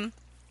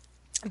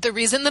the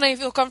reason that I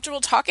feel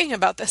comfortable talking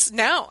about this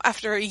now,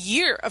 after a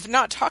year of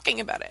not talking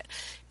about it,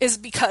 is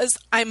because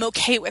I'm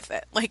okay with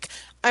it. Like,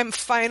 I'm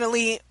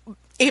finally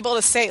able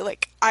to say,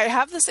 like, I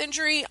have this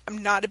injury. I'm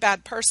not a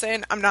bad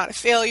person. I'm not a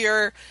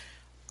failure.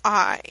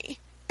 I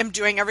am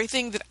doing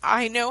everything that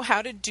I know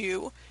how to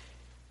do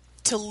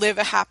to live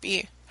a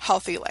happy,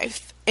 healthy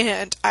life.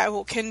 And I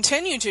will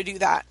continue to do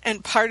that.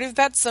 And part of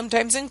that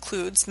sometimes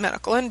includes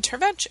medical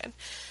intervention.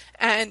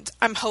 And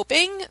I'm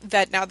hoping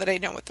that now that I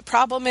know what the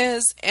problem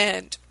is,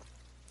 and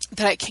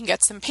that I can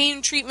get some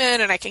pain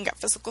treatment and I can get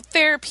physical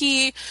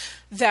therapy,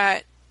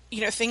 that,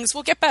 things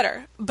will get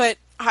better. But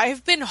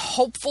I've been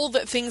hopeful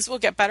that things will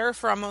get better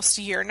for almost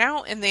a year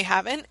now, and they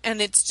haven't.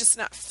 And it's just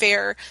not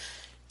fair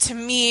to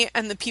me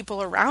and the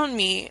people around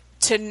me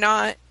to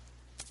not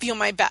feel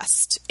my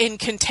best in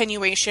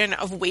continuation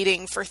of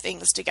waiting for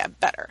things to get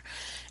better.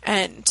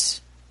 And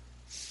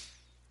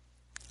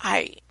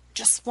I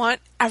just want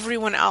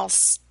everyone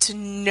else to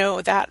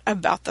know that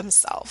about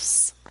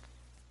themselves.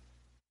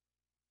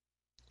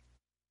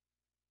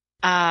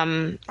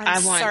 Sorry,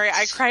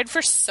 I cried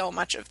for so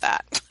much of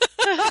that.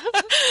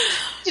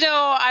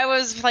 I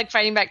was like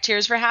fighting back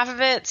tears for half of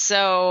it.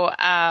 So,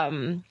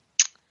 I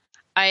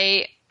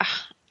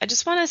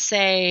just want to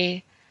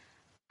say,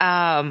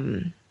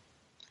 I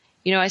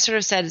sort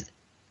of said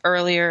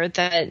earlier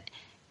that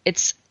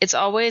it's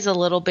always a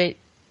little bit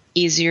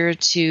easier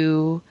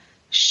to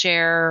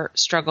share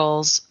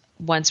struggles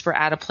once we're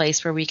at a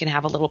place where we can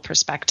have a little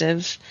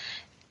perspective.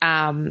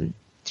 That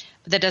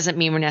doesn't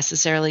mean we're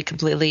necessarily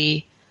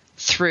completely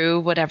through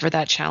whatever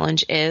that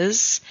challenge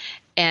is.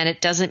 And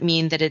it doesn't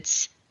mean that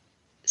it's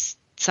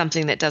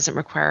something that doesn't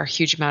require a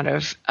huge amount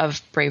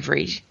of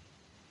bravery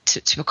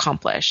to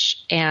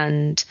accomplish.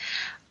 And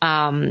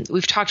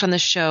we've talked on the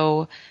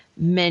show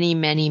many,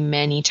 many,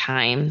 many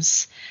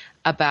times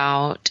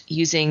about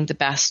using the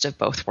best of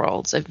both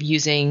worlds, of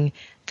using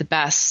the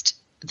best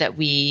that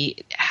we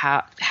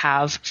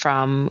have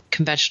from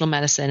conventional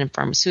medicine and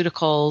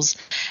pharmaceuticals,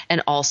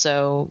 and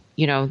also,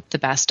 the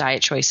best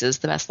diet choices,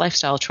 the best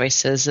lifestyle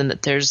choices, and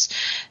that there's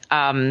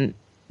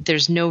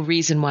no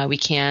reason why we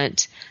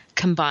can't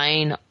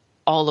combine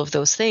all of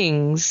those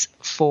things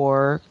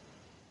for,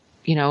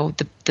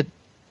 the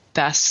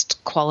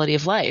best quality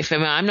of life. I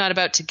mean, I'm not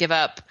about to give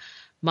up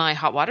my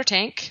hot water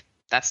tank.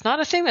 That's not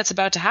a thing that's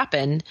about to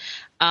happen.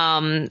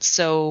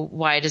 So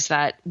why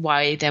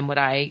then would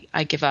I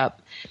give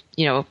up,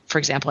 for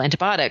example,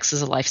 antibiotics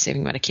as a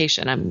life-saving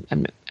medication?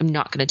 I'm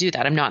not going to do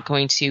that. I'm not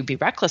going to be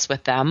reckless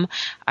with them.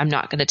 I'm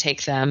not going to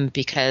take them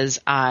because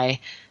I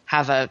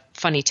have a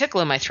funny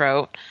tickle in my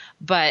throat,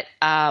 but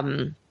I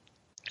am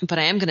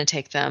going to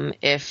take them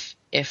if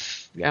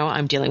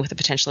I'm dealing with a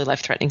potentially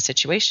life-threatening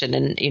situation,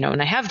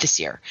 and I have this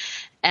year.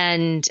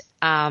 And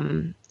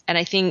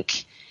I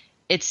think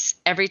it's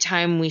every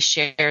time we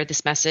share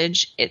this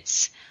message,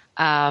 it's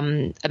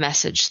a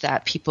message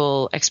that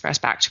people express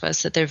back to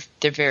us that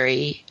they're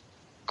very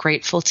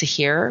grateful to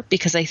hear,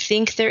 because I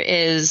think there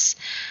is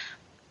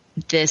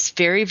this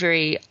very,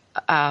 very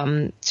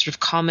sort of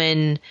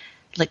common,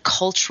 like,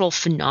 cultural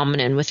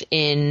phenomenon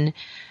within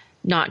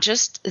not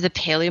just the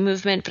paleo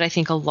movement, but I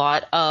think a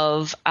lot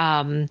of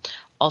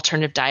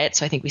alternative diets.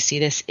 So I think we see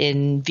this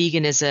in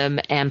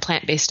veganism and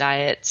plant-based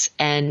diets,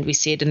 and we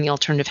see it in the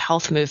alternative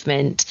health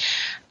movement.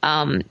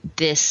 I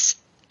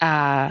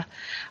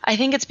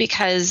think it's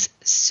because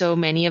so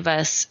many of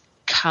us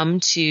come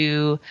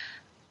to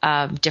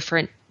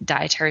different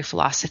dietary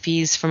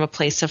philosophies from a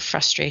place of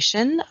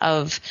frustration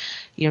of,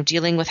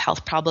 dealing with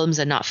health problems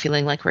and not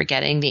feeling like we're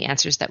getting the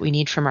answers that we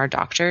need from our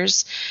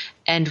doctors.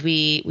 And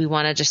we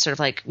want to just sort of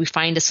like, we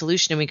find a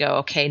solution and we go,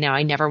 okay, now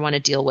I never want to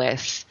deal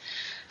with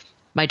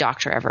my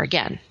doctor ever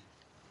again.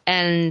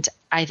 And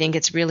I think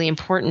it's really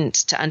important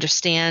to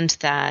understand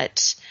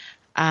that,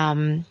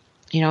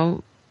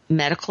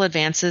 medical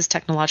advances,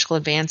 technological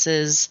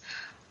advances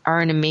are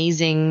an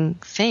amazing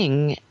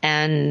thing.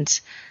 And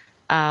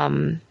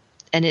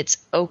it's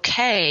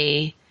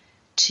okay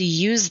to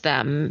use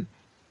them.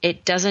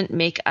 It doesn't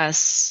make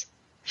us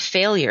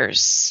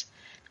failures.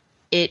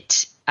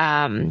 It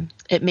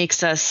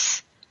makes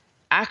us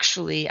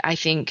actually, I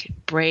think,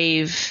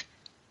 brave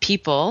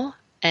people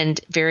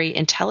and very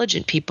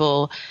intelligent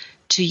people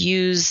to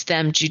use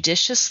them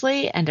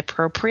judiciously and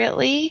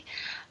appropriately,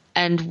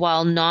 and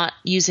while not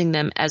using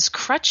them as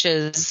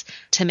crutches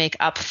to make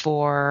up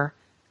for,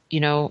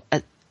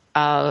 a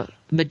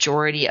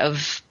majority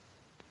of,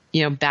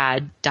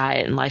 bad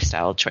diet and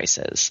lifestyle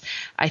choices.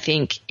 I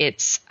think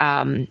it's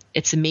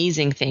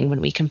amazing thing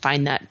when we can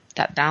find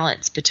that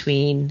balance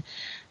between,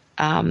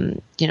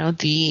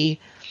 the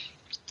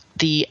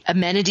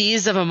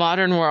amenities of a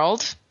modern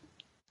world,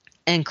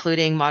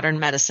 including modern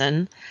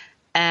medicine,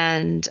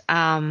 and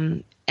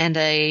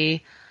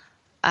a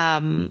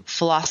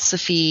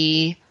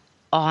philosophy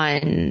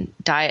on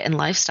diet and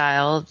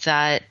lifestyle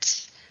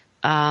that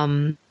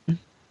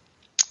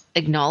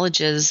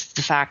acknowledges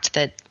the fact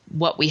that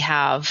what we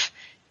have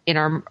in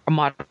our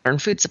modern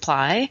food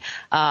supply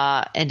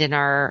and in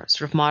our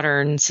sort of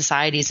modern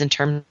societies in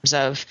terms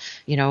of,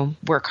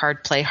 work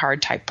hard, play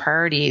hard type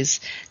priorities,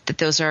 that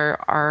those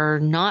are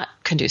not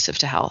conducive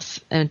to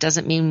health. And it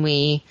doesn't mean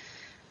we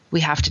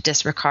have to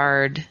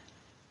disregard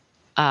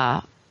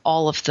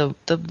all of the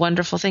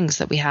wonderful things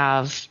that we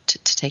have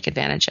to take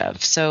advantage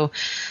of. So,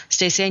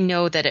 Stacy, I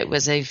know that it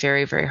was a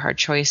very, very hard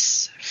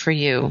choice for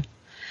you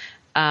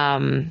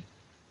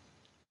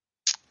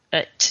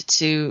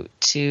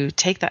to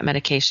take that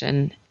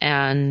medication.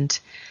 And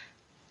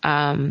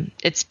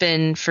it's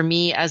been, for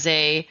me as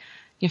a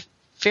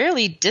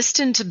fairly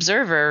distant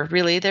observer,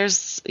 really,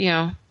 there's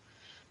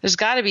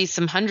got to be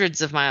some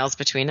hundreds of miles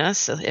between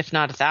us, if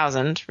not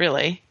 1,000,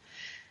 really.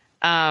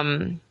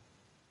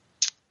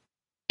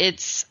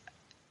 It's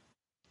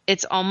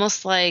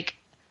almost like,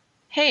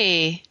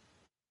 hey,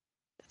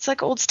 it's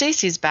like old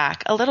Stacy's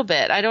back a little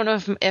bit. I don't know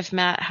if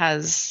Matt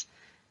has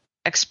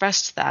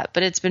expressed that,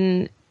 but it's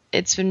been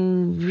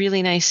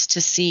really nice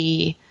to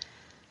see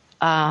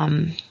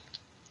that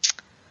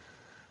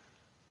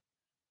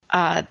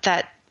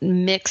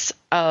mix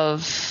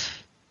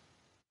of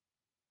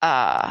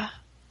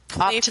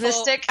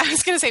optimistic. I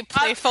was going to say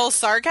playful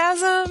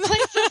sarcasm.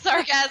 Playful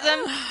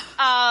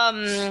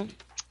sarcasm.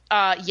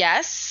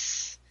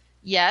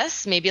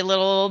 Yes. Maybe a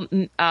little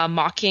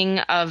mocking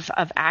of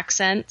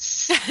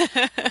accents.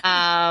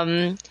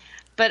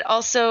 But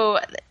also,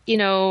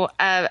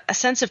 a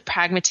sense of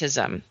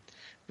pragmatism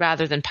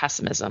rather than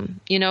pessimism.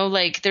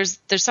 Like there's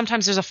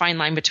sometimes there's a fine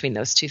line between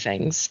those two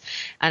things.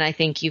 And I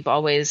think you've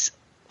always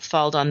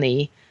fallen on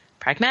the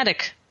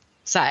pragmatic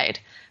side.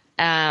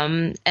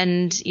 I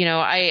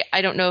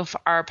don't know if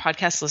our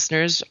podcast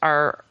listeners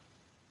I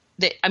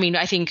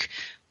think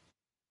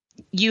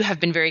you have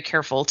been very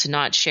careful to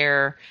not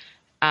share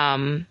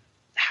how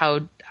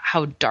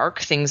dark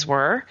things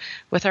were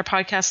with our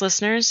podcast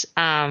listeners.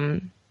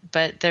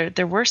 But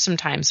there were some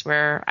times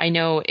where I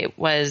know it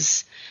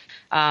was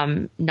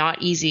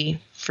not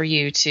easy for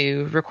you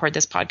to record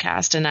this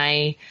podcast. And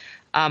I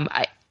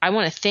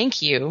want to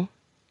thank you,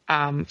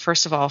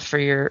 first of all, for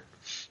your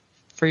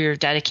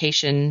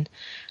dedication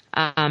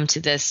to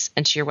this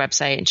and to your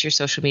website and to your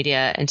social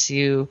media and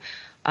to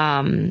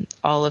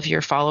all of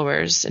your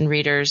followers and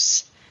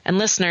readers and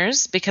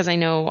listeners, because I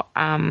know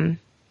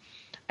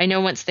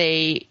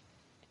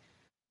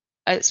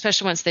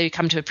especially once they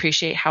come to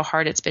appreciate how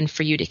hard it's been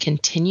for you to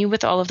continue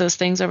with all of those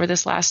things over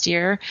this last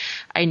year,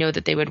 I know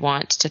that they would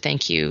want to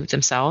thank you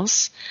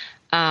themselves.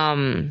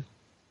 And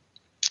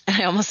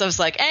I was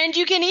like, and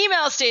you can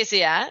email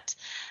Stacy at,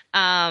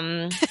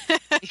 to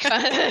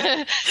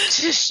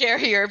share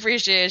your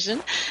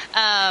appreciation.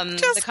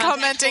 Just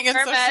commenting in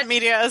social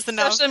media is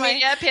enough. Social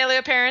media,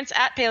 Paleoparents,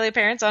 at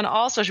Paleoparents on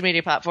all social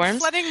media platforms.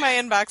 Flooding my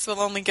inbox will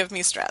only give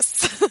me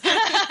stress.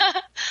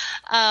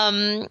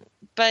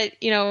 But,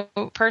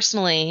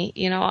 personally,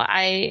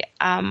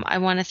 I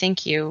want to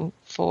thank you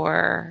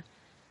for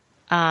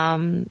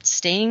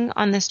staying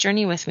on this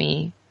journey with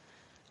me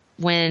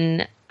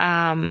when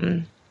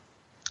there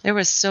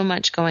was so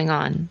much going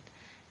on.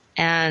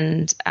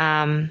 And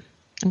I'm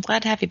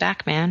glad to have you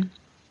back, man.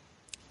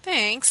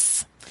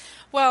 Thanks.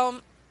 Well,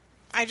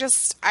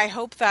 I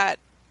hope that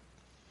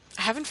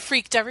I haven't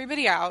freaked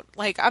everybody out.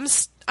 Like, I'm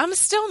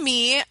still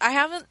me. I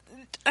haven't.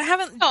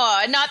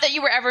 Oh, not that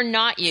you were ever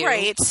not you.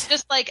 Right.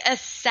 Just like a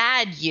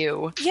sad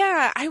you.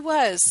 Yeah, I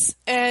was.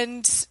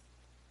 And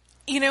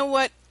you know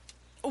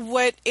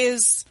what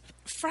is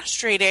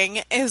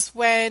frustrating is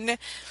when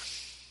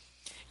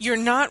you're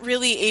not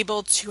really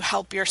able to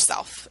help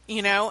yourself,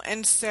 you know?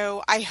 And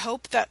so I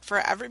hope that for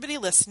everybody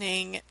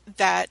listening,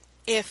 that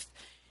if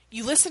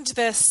you listen to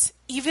this,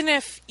 even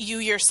if you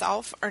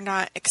yourself are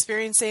not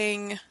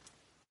experiencing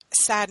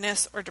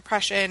sadness or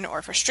depression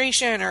or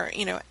frustration or,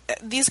 you know,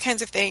 these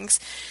kinds of things,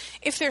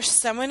 if there's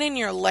someone in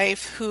your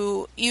life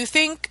who you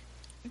think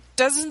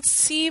doesn't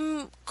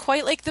seem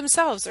quite like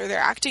themselves or they're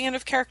acting out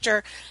of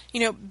character,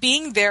 you know,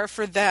 being there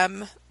for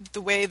them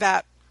the way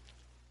that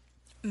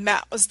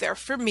Matt was there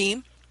for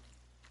me,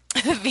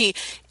 the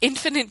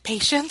infinite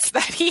patience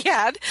that he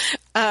had,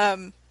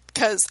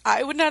 because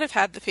I would not have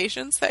had the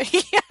patience that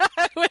he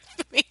had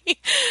with me.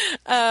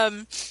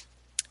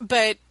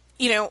 But,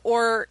 you know,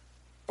 or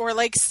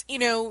like, you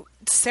know,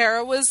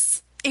 Sarah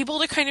was able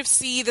to kind of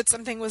see that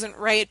something wasn't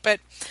right, but,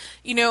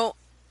 you know,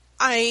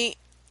 I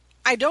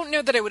don't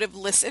know that I would have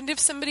listened if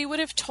somebody would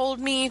have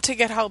told me to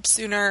get help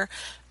sooner.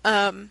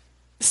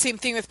 Same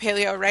thing with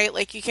paleo, right?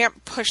 Like, you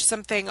can't push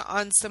something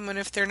on someone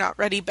if they're not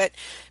ready, but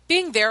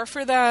being there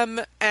for them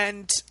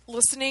and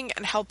listening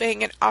and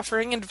helping and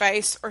offering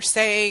advice or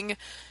saying,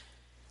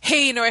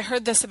 hey, you know, I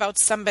heard this about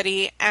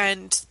somebody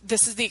and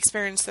this is the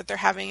experience that they're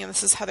having and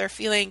this is how they're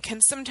feeling,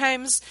 can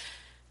sometimes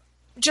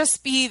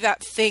just be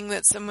that thing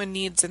that someone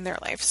needs in their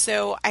life.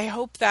 So I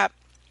hope that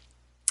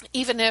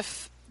even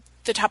if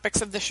the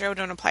topics of the show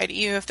don't apply to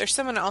you, if there's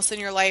someone else in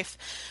your life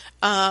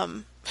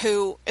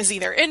who is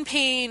either in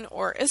pain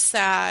or is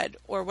sad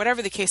or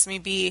whatever the case may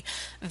be,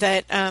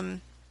 that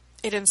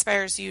it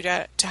inspires you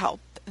to help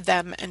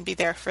them and be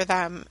there for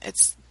them.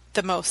 It's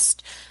the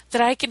most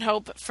that I can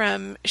hope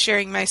from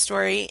sharing my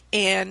story.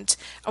 And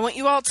I want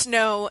you all to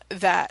know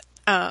that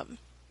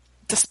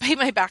despite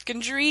my back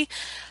injury,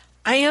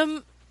 I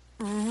am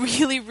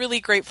really, really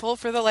grateful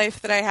for the life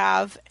that I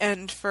have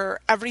and for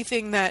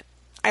everything that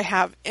I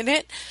have in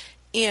it.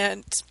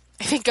 And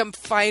I think I'm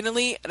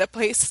finally at a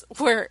place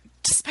where,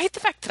 despite the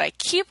fact that I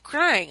keep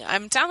crying,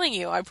 I'm telling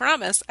you, I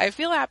promise, I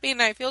feel happy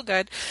and I feel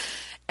good.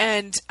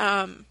 And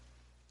I'm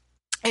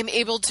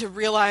able to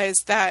realize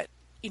that,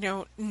 you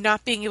know,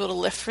 not being able to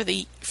lift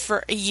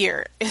for a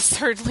year is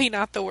certainly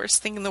not the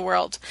worst thing in the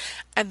world.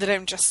 And that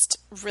I'm just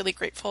really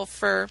grateful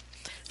for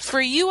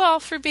you all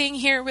for being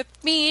here with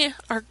me,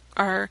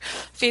 our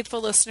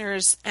faithful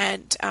listeners,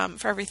 and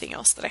for everything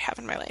else that I have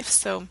in my life.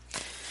 So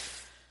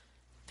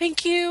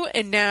thank you.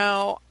 And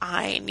now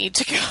I need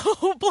to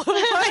go blow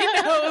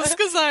my nose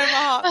because I'm a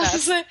hot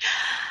mess.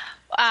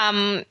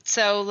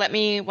 So let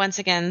me once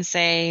again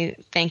say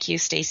thank you,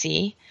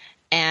 Stacy,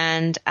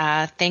 and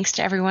thanks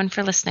to everyone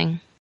for listening.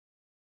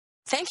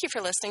 Thank you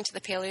for listening to The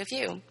Paleo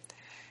View.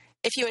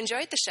 If you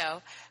enjoyed the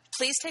show,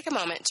 please take a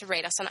moment to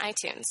rate us on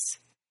iTunes.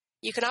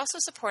 You can also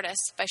support us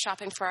by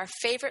shopping for our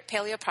favorite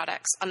paleo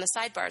products on the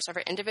sidebars of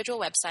our individual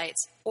websites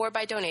or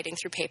by donating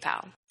through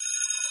PayPal.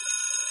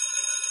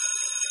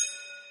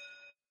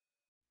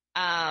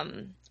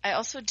 I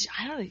also,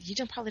 I don't know, you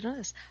don't probably know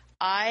this.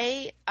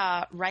 I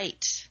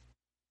write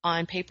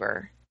on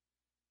paper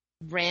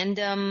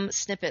random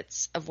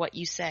snippets of what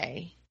you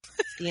say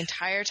the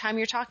entire time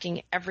you're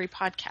talking, every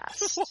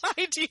podcast.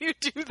 Why do you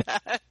do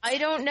that? I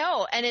don't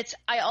know. And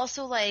I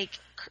also like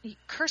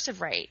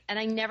cursive write, and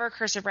I never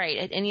cursive write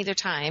at any other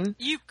time.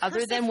 You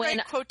other than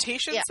when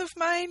quotations of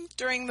mine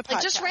during the podcast.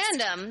 Like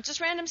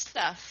just random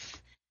stuff.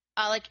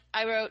 Like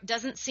I wrote,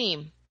 doesn't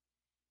seem,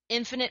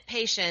 infinite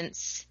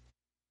patience.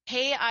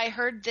 Hey, I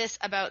heard this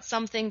about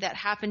something that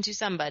happened to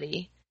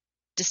somebody.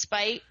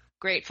 Despite,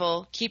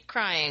 grateful, keep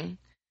crying.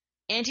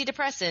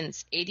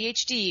 Antidepressants,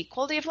 ADHD,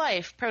 quality of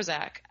life,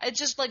 Prozac. It's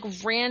just like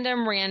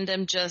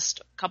random,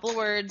 just a couple of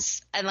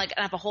words, and like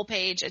I have a whole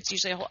page. It's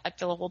usually I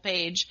fill a whole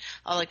page.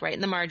 I'll like write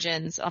in the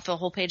margins. I'll fill a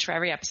whole page for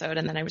every episode,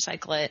 and then I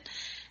recycle it.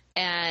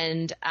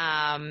 And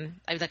I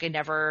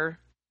never.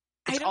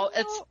 I don't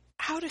know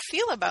how to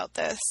feel about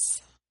this.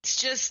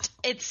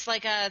 It's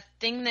like a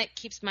thing that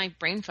keeps my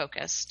brain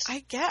focused.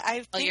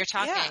 While you're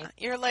talking. Yeah,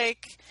 you're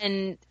like,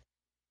 and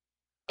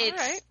it's. All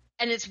right.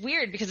 And it's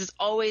weird because it's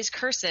always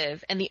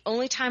cursive. And the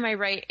only time I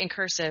write in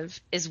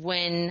cursive is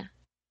when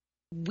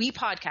we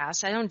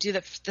podcast. I don't do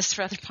this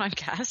for other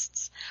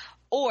podcasts.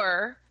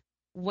 Or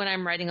when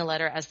I'm writing a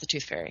letter as the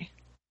Tooth Fairy.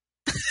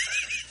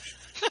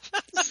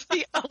 It's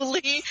the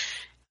only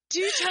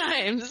 2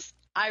 times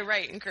I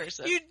write in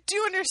cursive. You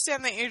do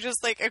understand that you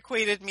just like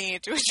equated me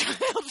to a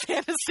child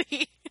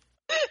fantasy.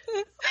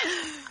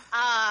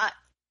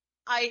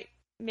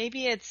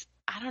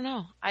 I don't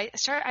know. I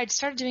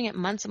started doing it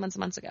months and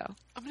months ago.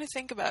 I'm going to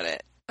think about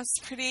it. That's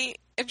pretty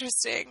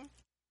interesting.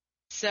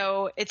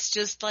 So it's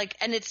just like,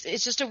 and it's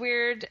just a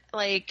weird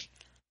like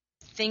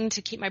thing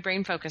to keep my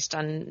brain focused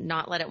on,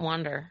 not let it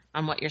wander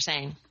on what you're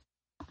saying.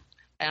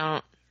 I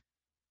don't.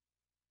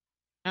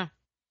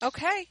 Oh.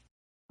 Okay.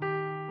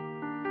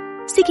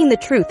 Seeking the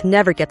truth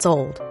never gets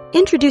old.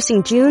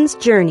 Introducing June's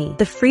Journey,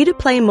 the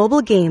free-to-play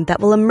mobile game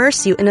that will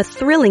immerse you in a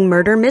thrilling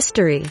murder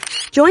mystery.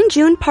 Join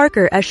June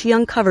Parker as she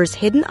uncovers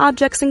hidden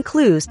objects and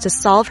clues to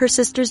solve her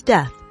sister's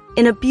death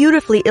in a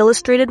beautifully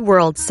illustrated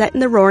world set in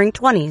the Roaring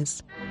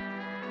 '20s.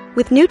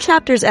 With new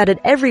chapters added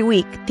every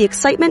week, the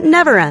excitement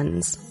never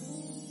ends.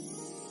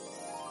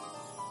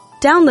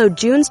 Download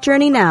June's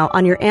Journey now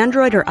on your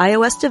Android or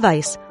iOS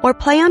device, or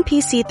play on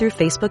PC through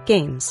Facebook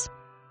Games.